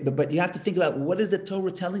 But you have to think about, what is the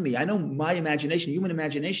Torah telling me? I know my imagination, human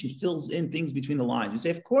imagination, fills in things between the lines. You say,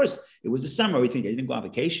 of course, it was the summer. We think they didn't go on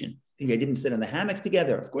vacation. Think they didn't sit in the hammock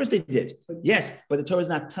together. Of course they did. Yes, but the Torah is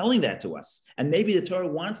not telling that to us. And maybe the Torah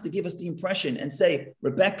wants to give us the impression and say,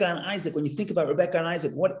 Rebecca and Isaac, when you think about Rebecca and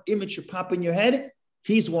Isaac, what image should pop in your head?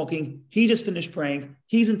 He's walking. He just finished praying.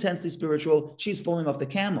 He's intensely spiritual. She's falling off the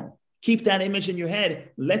camel. Keep that image in your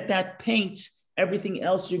head. Let that paint everything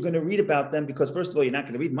else you're going to read about them, because first of all, you're not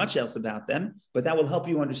going to read much else about them, but that will help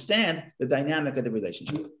you understand the dynamic of the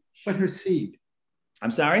relationship. But her seed. I'm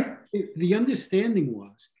sorry? The understanding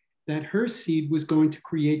was that her seed was going to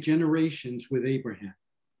create generations with Abraham.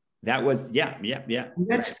 That was, yeah. And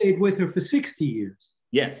that stayed with her for 60 years.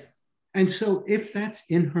 Yes. And so if that's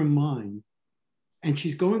in her mind, and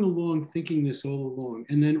she's going along thinking this all along,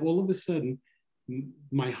 and then all of a sudden,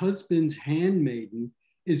 my husband's handmaiden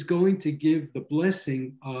is going to give the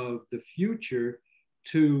blessing of the future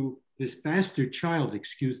to this bastard child,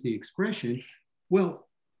 excuse the expression, well,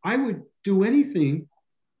 I would do anything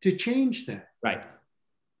to change that. Right.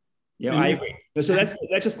 Yeah, I agree. So let's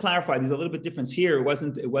just clarify. There's a little bit difference here. It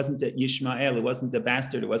wasn't Yishmael. It wasn't the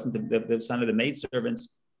bastard. It wasn't the son of the maidservants.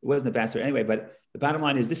 It wasn't the bastard anyway. But the bottom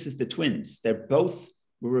line is, this is the twins. They're both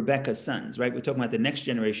were Rebecca's sons, right? We're talking about the next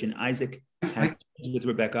generation. Isaac had twins with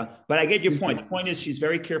Rebecca. But I get your point. The point is, she's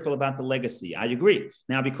very careful about the legacy. I agree.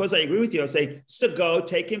 Now, because I agree with you, I'll say, so go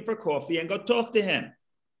take him for coffee and go talk to him.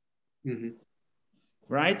 Mm-hmm.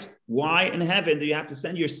 Right? Why in heaven do you have to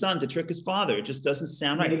send your son to trick his father? It just doesn't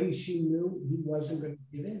sound right. Maybe she knew he wasn't going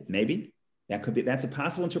to give in. Maybe. That's a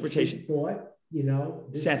possible interpretation. She thought,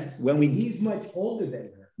 Seth, he's much older than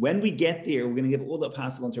her. When we get there, we're going to give all the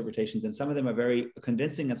possible interpretations, and some of them are very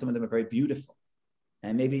convincing and some of them are very beautiful.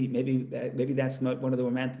 And maybe that's one of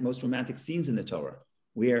the most romantic scenes in the Torah,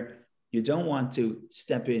 where you don't want to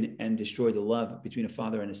step in and destroy the love between a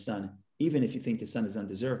father and a son, even if you think the son is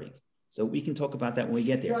undeserving. So we can talk about that when we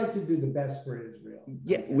get there. Try to do the best for Israel.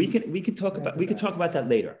 Yeah, we can talk about that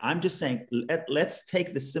later. I'm just saying, let's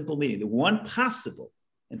take the simple meaning, the one possible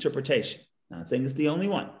interpretation Not saying it's the only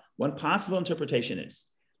one. One possible interpretation is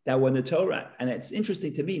that when the Torah, and it's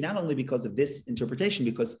interesting to me, not only because of this interpretation,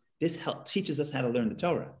 because this teaches us how to learn the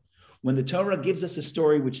Torah. When the Torah gives us a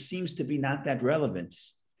story which seems to be not that relevant,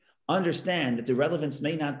 understand that the relevance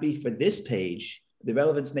may not be for this page, the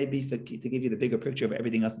relevance may be to give you the bigger picture of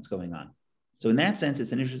everything else that's going on. So in that sense,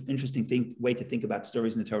 it's an interesting way to think about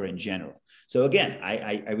stories in the Torah in general. So again,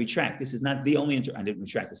 I retract. This is not the only, I didn't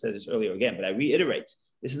retract, I said this earlier again, but I reiterate,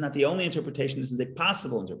 this is not the only interpretation, this is a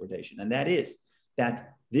possible interpretation. And that is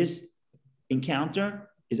that this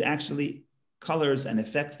encounter is actually colors and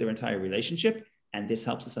affects their entire relationship. And this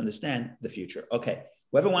helps us understand the future. Okay,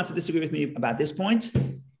 whoever wants to disagree with me about this point,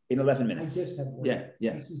 in 11 minutes. I just have one.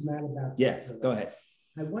 Yeah. This is not about. Yes, go ahead.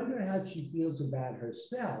 I wonder how she feels about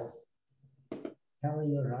herself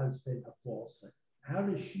telling her husband a falsehood. How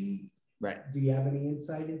does she? Right. Do you have any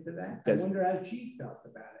insight into that? I wonder how she felt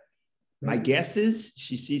about it. My guess is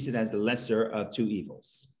she sees it as the lesser of two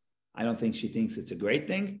evils. I don't think she thinks it's a great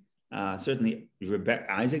thing. Certainly,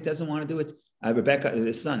 Isaac doesn't want to do it. Rebecca,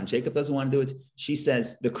 his son, Jacob doesn't want to do it. She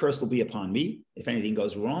says, the curse will be upon me if anything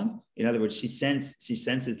goes wrong. In other words, she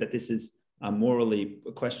senses that this is morally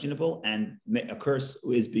questionable and a curse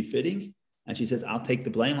is befitting. And she says, I'll take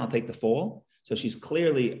the blame, I'll take the fall. So she's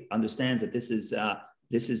clearly understands that this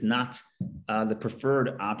is not the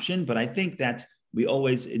preferred option. But I think that we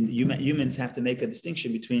always, humans have to make a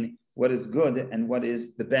distinction between what is good and what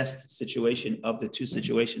is the best situation of the two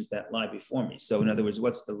situations that lie before me. So in other words,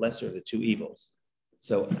 what's the lesser of the two evils?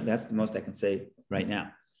 So that's the most I can say right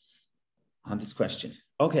now on this question.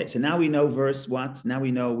 Okay, so now we know verse what? Now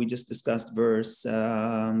we know we just discussed verse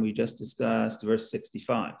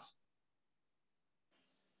 65.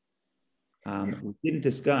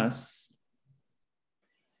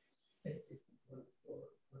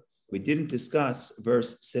 We didn't discuss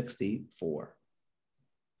verse 64.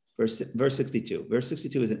 Verse 62. Verse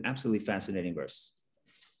 62 is an absolutely fascinating verse.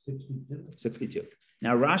 62.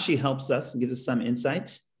 Now, Rashi helps us and gives us some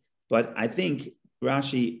insight, but I think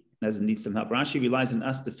Rashi doesn't need some help. Rashi relies on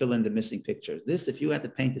us to fill in the missing pictures. This, if you had to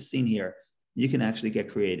paint a scene here, you can actually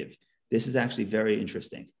get creative. This is actually very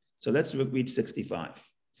interesting. So let's read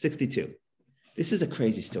 62. This is a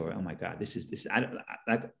crazy story. Oh my God,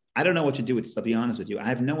 I don't know what to do with this. I'll be honest with you. I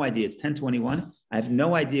have no idea. It's 10:21. I have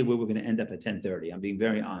no idea where we're going to end up at 10:30. I'm being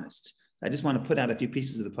very honest. I just want to put out a few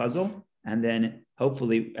pieces of the puzzle, and then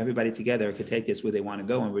hopefully everybody together could take this where they want to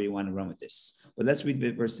go and where you want to run with this. But let's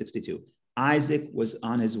read verse 62. Isaac was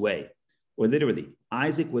on his way, or literally,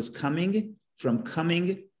 Isaac was coming from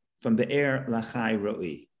Be'er Lachai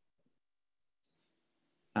Roi.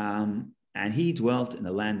 And he dwelt in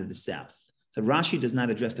the land of the south. So Rashi does not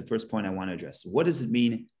address the first point I want to address. What does it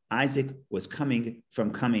mean? Isaac was coming from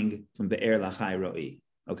Be'er Lachai Roi.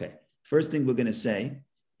 Okay, first thing we're going to say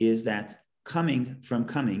is that coming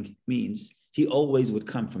means he always would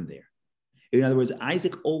come from there. In other words,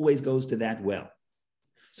 Isaac always goes to that well.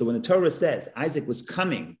 So when the Torah says Isaac was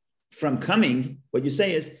coming, what you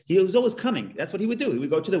say is he was always coming. That's what he would do. He would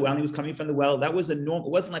go to the well and he was coming from the well. That was a normal.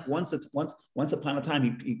 It wasn't like once upon a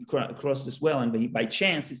time he crossed this well and by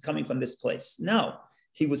chance he's coming from this place. No,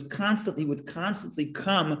 he would constantly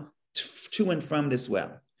come to and from this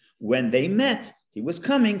well. When they met, he was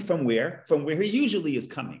coming from where? From where he usually is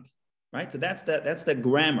coming, right? So that's the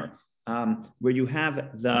grammar where you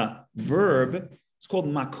have the verb. It's called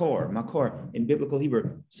makor in biblical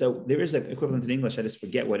Hebrew. So there is an equivalent in English. I just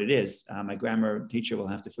forget what it is. My grammar teacher will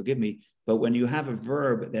have to forgive me. But when you have a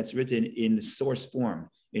verb that's written in the source form,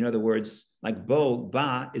 in other words, like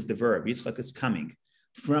ba is the verb. Yitzchak is coming.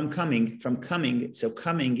 From coming. So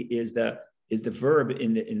coming is the verb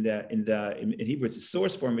in Hebrew. It's a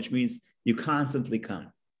source form, which means you constantly come.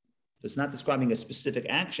 So it's not describing a specific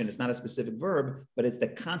action. It's not a specific verb, but it's the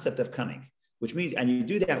concept of coming, which means, and you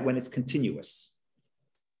do that when it's continuous.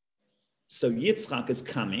 So Yitzchak is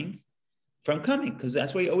coming, because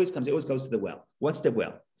that's where he always comes. He always goes to the well. What's the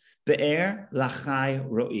well? Be'er lachai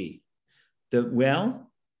ro'i. The well,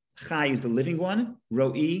 chai is the living one,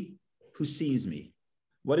 ro'i, who sees me.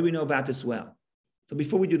 What do we know about this well? So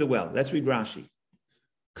before we do the well, let's read Rashi.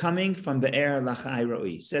 Coming from Be'er lachai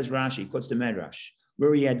ro'i, says Rashi, quotes the Medrash,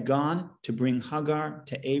 where he had gone to bring Hagar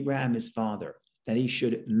to Abraham, his father, that he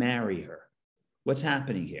should marry her. What's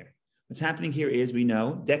happening here? What's happening here is, we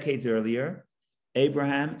know, decades earlier,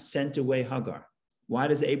 Abraham sent away Hagar. Why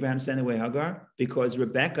does Abraham send away Hagar? Because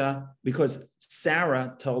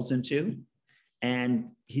Sarah tells him to, and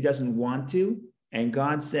he doesn't want to, and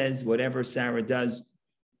God says, whatever Sarah does,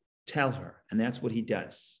 tell her, and that's what he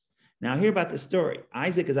does. Now, hear about the story.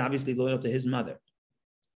 Isaac is obviously loyal to his mother,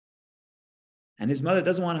 and his mother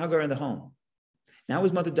doesn't want Hagar in the home. Now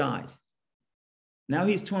his mother died. Now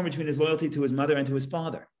he's torn between his loyalty to his mother and to his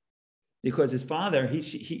father. Because his father,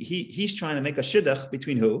 he's trying to make a shidduch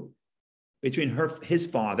between who? Between his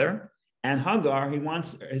father and Hagar. He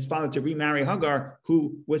wants his father to remarry Hagar,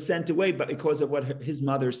 who was sent away but because of what his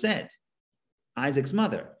mother said, Isaac's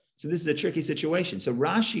mother. So this is a tricky situation. So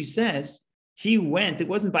Rashi says he went, it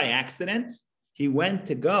wasn't by accident, he went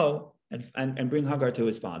to go and bring Hagar to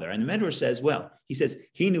his father. And the Medrash says, well, he says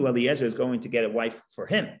he knew Eliezer is going to get a wife for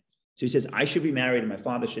him. So he says, I should be married and my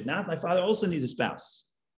father should not. My father also needs a spouse.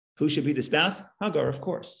 Who should be the spouse? Hagar, of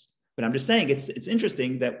course. But I'm just saying it's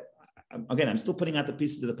interesting that, again, I'm still putting out the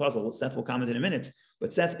pieces of the puzzle. Seth will comment in a minute.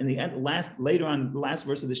 But Seth, in the end, later on, the last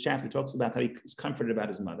verse of this chapter talks about how he's comforted about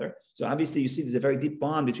his mother. So obviously you see there's a very deep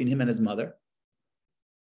bond between him and his mother.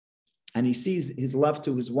 And he sees his love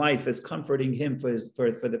to his wife as comforting him for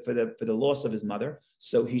the loss of his mother.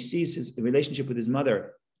 So he sees his relationship with his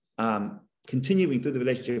mother continuing through the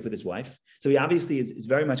relationship with his wife. So he obviously is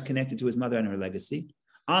very much connected to his mother and her legacy.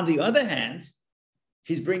 On the other hand,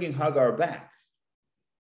 he's bringing Hagar back.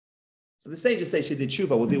 So the sages say she did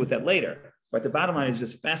tshuva. We'll deal with that later. But the bottom line is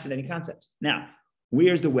just a fascinating concept. Now,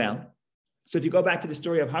 where's the well? So if you go back to the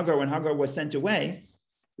story of Hagar, when Hagar was sent away,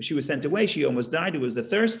 she almost died. It was the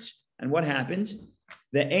thirst. And what happened?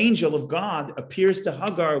 The angel of God appears to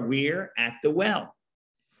Hagar where? At the well.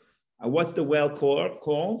 What's the well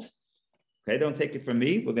called? Okay, don't take it from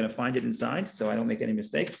me. We're going to find it inside so I don't make any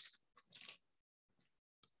mistakes.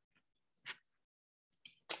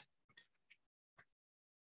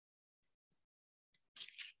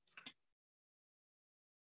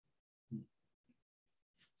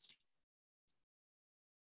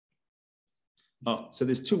 Oh, so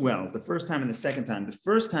there's two wells, the first time and the second time. The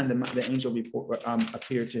first time the angel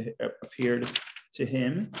appeared to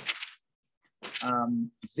him.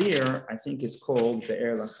 There, I think it's called the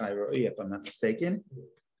Er Lachai Ro'i, if I'm not mistaken.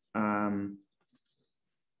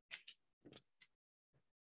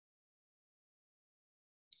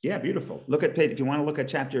 Yeah, beautiful. Look at page, if you want to look at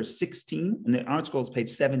chapter 16, and the art scroll is page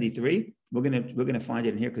 73. We're gonna find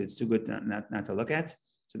it in here because it's too good not to look at.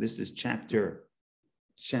 So this is chapter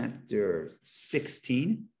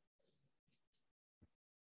 16.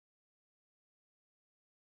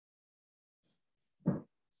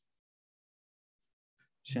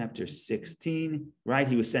 Chapter 16, right?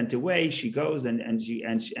 He was sent away. She goes and she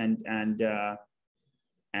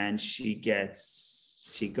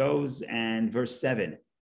goes and verse 7,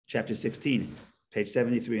 chapter 16, page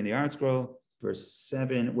 73 in the art scroll, verse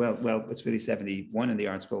 7. Well, it's really 71 in the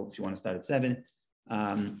art scroll if you want to start at 7.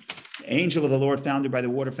 Angel of the Lord found her by the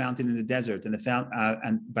water fountain in the desert and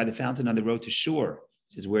by the fountain on the road to Shur.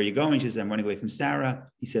 She says, where are you going? She says, I'm running away from Sarah.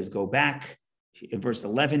 He says, go back. In verse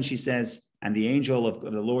 11, she says, and the angel of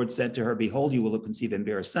the Lord said to her, behold, you will conceive and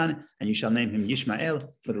bear a son, and you shall name him Yishmael,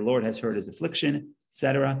 for the Lord has heard his affliction,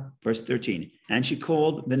 etc. Verse 13, and she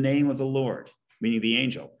called the name of the Lord, meaning the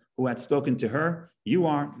angel, who had spoken to her, you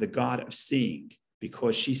are the God of seeing,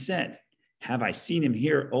 because she said, have I seen him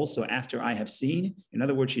here also after I have seen? In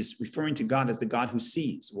other words, she's referring to God as the God who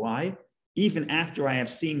sees. Why? Even after I have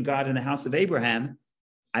seen God in the house of Abraham,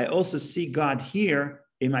 I also see God here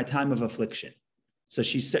in my time of affliction. So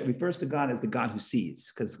she refers to God as the God who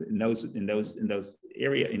sees, because in those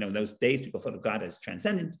area, those days, people thought of God as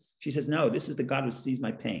transcendent. She says, no, this is the God who sees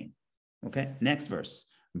my pain. Okay, next verse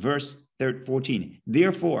 14.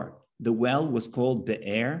 Therefore, the well was called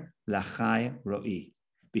Be'er Lachai Ro'i.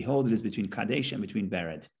 Behold, it is between Kadesh and between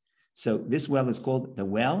Bered. So this well is called the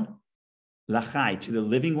well Lachai, to the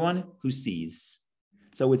living one who sees.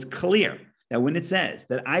 So it's clear that when it says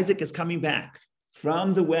that Isaac is coming back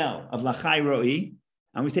from the well of Lachai Ro'i,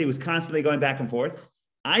 and we say he was constantly going back and forth,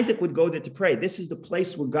 Isaac would go there to pray. This is the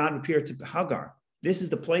place where God appeared to Hagar. This is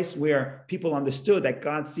the place where people understood that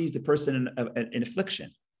God sees the person in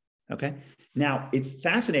affliction. Okay. Now it's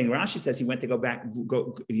fascinating. Rashi says he went to go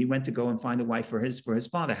and find a wife for his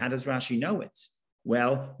father. How does Rashi know it?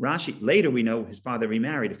 Well, Rashi, later we know his father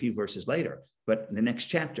remarried a few verses later, but in the next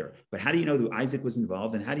chapter. But how do you know that Isaac was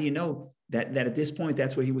involved? And how do you know that at this point,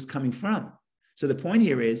 that's where he was coming from? So the point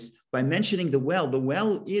here is, by mentioning the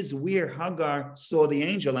well is where Hagar saw the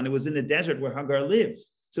angel, and it was in the desert where Hagar lives.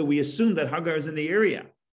 So we assume that Hagar is in the area.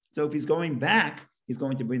 So if he's going back, he's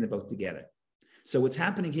going to bring them both together. So what's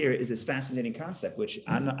happening here is this fascinating concept, which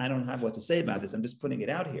I don't have what to say about this. I'm just putting it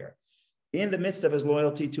out here. In the midst of his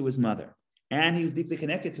loyalty to his mother, and he was deeply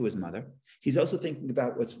connected to his mother, he's also thinking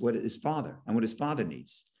about what his father and what his father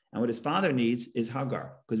needs. And what his father needs is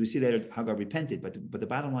Hagar, because we see that Hagar repented. But the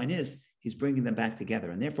bottom line is he's bringing them back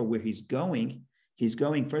together. And therefore, where he's going, first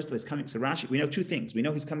of all, he's coming. So Rashi, we know two things. We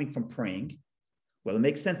know he's coming from praying. Well, it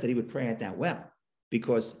makes sense that he would pray at that well.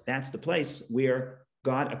 because that's the place where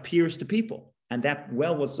God appears to people. And that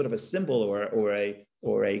well was sort of a symbol or a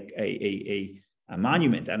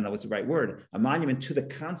monument. I don't know what's the right word, a monument to the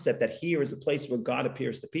concept that here is a place where God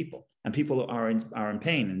appears to people and people are in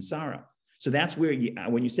pain and sorrow. So that's where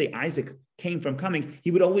when you say Isaac came from coming, he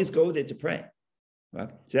would always go there to pray. Right?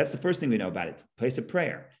 So that's the first thing we know about it, place of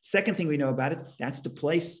prayer. Second thing we know about it, that's the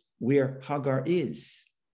place where Hagar is.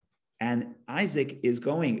 And Isaac is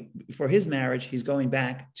going, for his marriage, he's going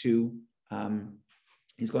back to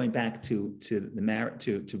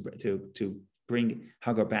bring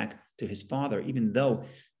Hagar back to his father, even though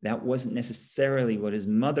that wasn't necessarily what his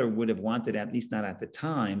mother would have wanted, at least not at the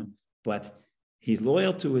time. But he's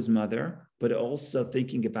loyal to his mother, but also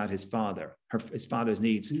thinking about his father, his father's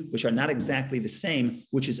needs, which are not exactly the same,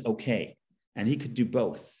 which is okay. And he could do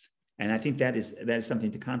both. And I think that is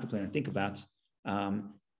something to contemplate and think about,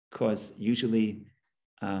 because usually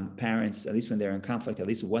parents, at least when they're in conflict, at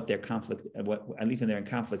least when they're in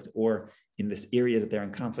conflict or in this area that they're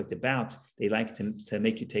in conflict about, they like to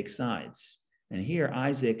make you take sides. And here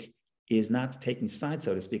Isaac is not taking sides,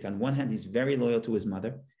 so to speak. On one hand, he's very loyal to his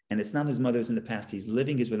mother. And it's not his mother's in the past. He's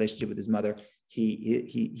living his relationship with his mother.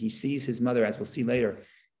 He sees his mother, as we'll see later,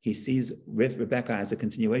 he sees Rebecca as a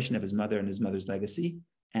continuation of his mother and his mother's legacy.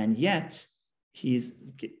 And yet, his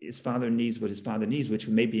father needs what his father needs, which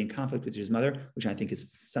may be in conflict with his mother, which I think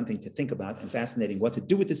is something to think about and fascinating. What to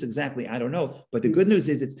do with this exactly, I don't know. But the good news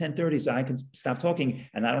is it's 10:30, so I can stop talking,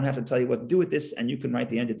 and I don't have to tell you what to do with this, and you can write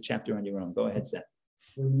the end of the chapter on your own. Go ahead, Seth.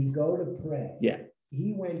 When you go to pray, yeah.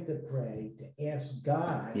 He went to pray to ask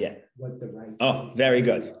God what the right. Oh, very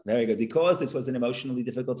good. Very good. Because this was an emotionally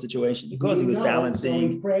difficult situation, because he was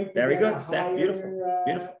balancing. Very good. Seth, beautiful.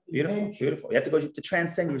 Beautiful. You have to go to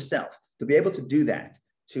transcend yourself, to be able to do that,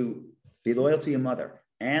 to be loyal to your mother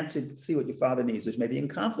and to see what your father needs, which may be in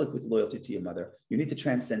conflict with loyalty to your mother. You need to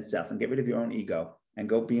transcend self and get rid of your own ego and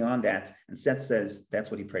go beyond that. And Seth says that's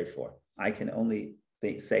what he prayed for. I can only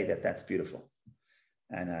say that that's beautiful.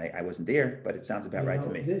 And I wasn't there, but it sounds about right to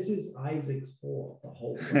me. This is Isaac's fault, the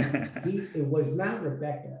whole thing. It was not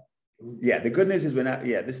Rebecca. Yeah, the good news is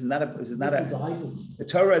this is not the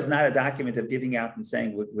Torah is not a document of giving out and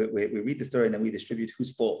saying we read the story and then we distribute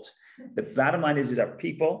whose fault. The bottom line is these are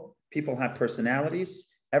people. People have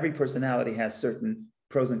personalities. Every personality has certain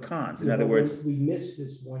pros and cons. In other words, we missed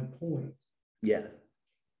this one point. Yeah.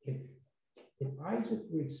 If Isaac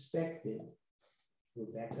respected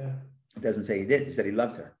Rebecca, it doesn't say he did. He said he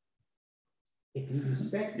loved her. If he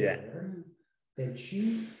respected her, then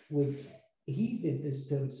he did this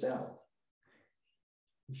to himself.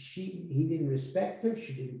 He didn't respect her.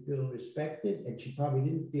 She didn't feel respected, and she probably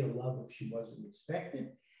didn't feel love if she wasn't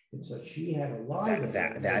respected. And so she had a lie.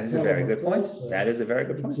 That is a very good point. That is a very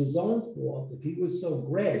good point. It's his own fault. If he was so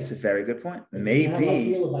great. It's a very good point. Maybe. How I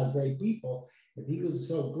feel about great people. If he was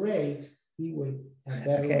so great, he would have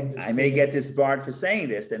better understood. I may get disbarred for saying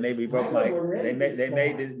this. They may revoke my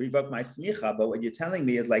revoke my smicha. But what you're telling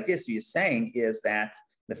me is like this. What you're saying is that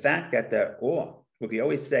the fact that the awe, what we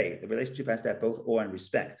always say, the relationship has to have both awe and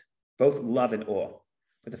respect, both love and awe.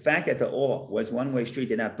 But the fact that the awe was one-way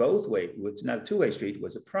street and not not a two-way street,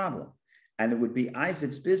 was a problem. And it would be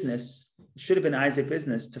Isaac's business, should have been Isaac's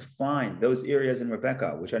business to find those areas in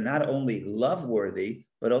Rebecca, which are not only love-worthy,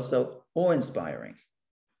 but also awe-inspiring.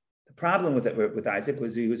 The problem with Isaac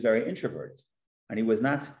was he was very introverted, and he was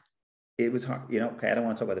not. It was hard, okay. I don't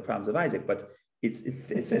want to talk about the problems of Isaac, but it's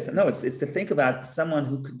to think about someone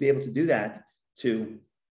who could be able to do that, to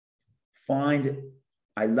find,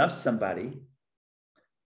 I love somebody.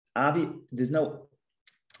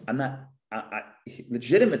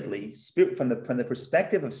 Legitimately, from the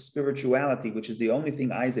perspective of spirituality, which is the only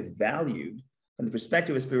thing Isaac valued. From the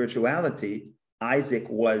perspective of spirituality, Isaac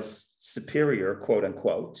was superior, quote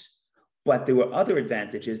unquote. But there were other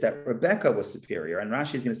advantages that Rebecca was superior. And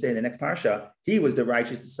Rashi is going to say in the next parsha, he was the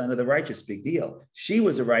righteous, the son of the righteous, big deal. She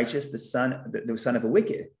was a righteous, the son of a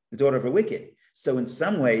wicked, the daughter of a wicked. So in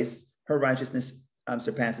some ways, her righteousness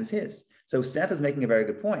surpasses his. So Seth is making a very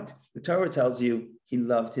good point. The Torah tells you he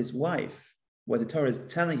loved his wife. What the Torah is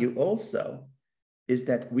telling you also is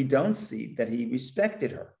that we don't see that he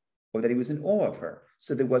respected her or that he was in awe of her.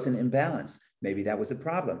 So there was an imbalance. Maybe that was a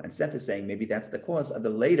problem. And Seth is saying maybe that's the cause of the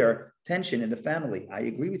later tension in the family. I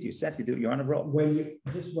agree with you, Seth. You're on a roll. When you're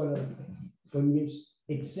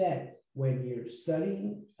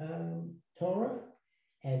studying Torah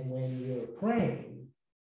and when you're praying,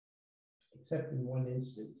 except in one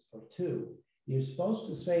instance or two, you're supposed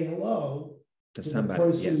to say hello to somebody. The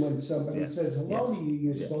person when somebody says hello to you,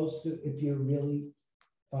 you're supposed to, if you're really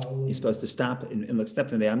following. You're supposed to stop in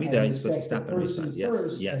step in the Amidah. You're supposed to stop and respond.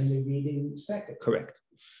 Yes, yes. And the reading second. Correct.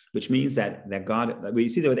 Which means that God, we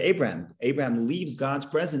see that with Abraham. Abraham leaves God's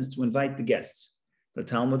presence to invite the guests. The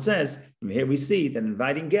Talmud says, from here we see that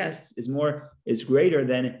inviting guests is greater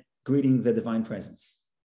than greeting the divine presence.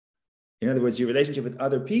 In other words, your relationship with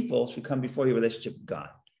other people should come before your relationship with God,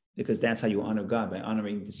 because that's how you honor God, by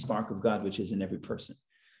honoring the spark of God which is in every person.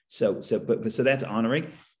 So that's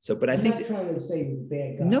honoring. But I think I'm not trying to say he's a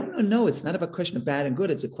bad guy. No. It's not about a question of bad and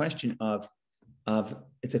good. It's a question of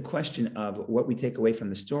what we take away from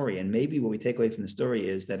the story. And maybe what we take away from the story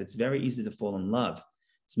is that it's very easy to fall in love.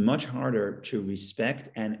 It's much harder to respect,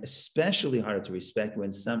 and especially harder to respect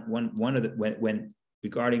when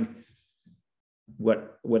regarding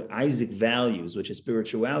what Isaac values, which is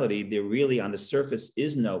spirituality. There really on the surface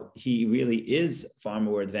he really is far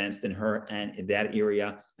more advanced than her and in that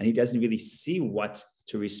area, and he doesn't really see what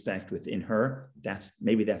to respect within her.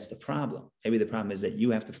 Maybe that's the problem. Maybe the problem is that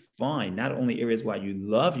you have to find not only areas why you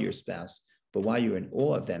love your spouse, but why you're in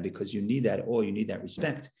awe of them, because you need that awe, you need that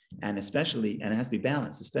respect. And it has to be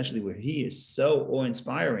balanced, especially where he is so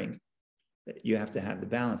awe-inspiring that you have to have the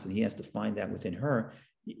balance, and he has to find that within her.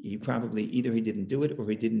 He probably either he didn't do it or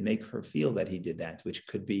he didn't make her feel that he did that, which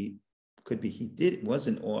could be was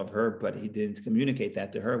in awe of her, but he didn't communicate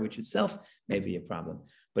that to her, which itself may be a problem.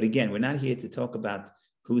 But again, we're not here to talk about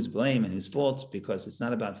whose blame and whose fault, because it's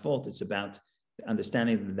not about fault. It's about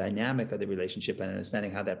understanding the dynamic of the relationship and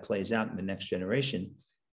understanding how that plays out in the next generation.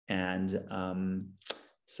 And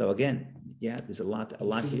so again, there's a lot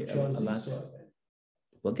here, a lot.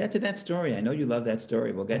 We'll get to that story. I know you love that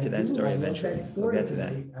story. We'll get to that story eventually. We'll get to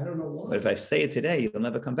that. I don't know why. But if I say it today, you'll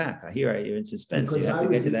never come back. You're in suspense. You have to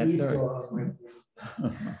get to that story.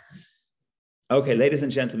 Okay, ladies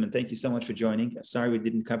and gentlemen, thank you so much for joining. I'm sorry we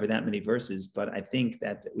didn't cover that many verses, but I think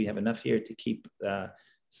that we have enough here to keep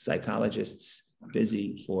psychologists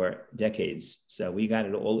busy for decades. So we got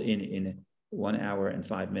it all in 1 hour and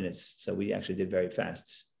 5 minutes. So we actually did very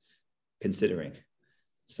fast, considering.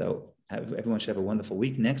 So everyone should have a wonderful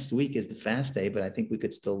week. Next week is the fast day, but I think we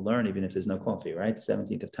could still learn even if there's no coffee, right? The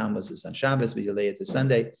 17th of Tammuz is on Shabbos. We delay it to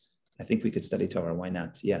Sunday. I think we could study Torah. Why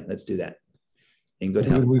not? Yeah, let's do that. In good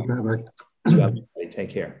health. Take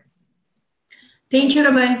care. Thank you,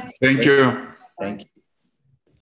 Rabbi. Thank you. Thank you.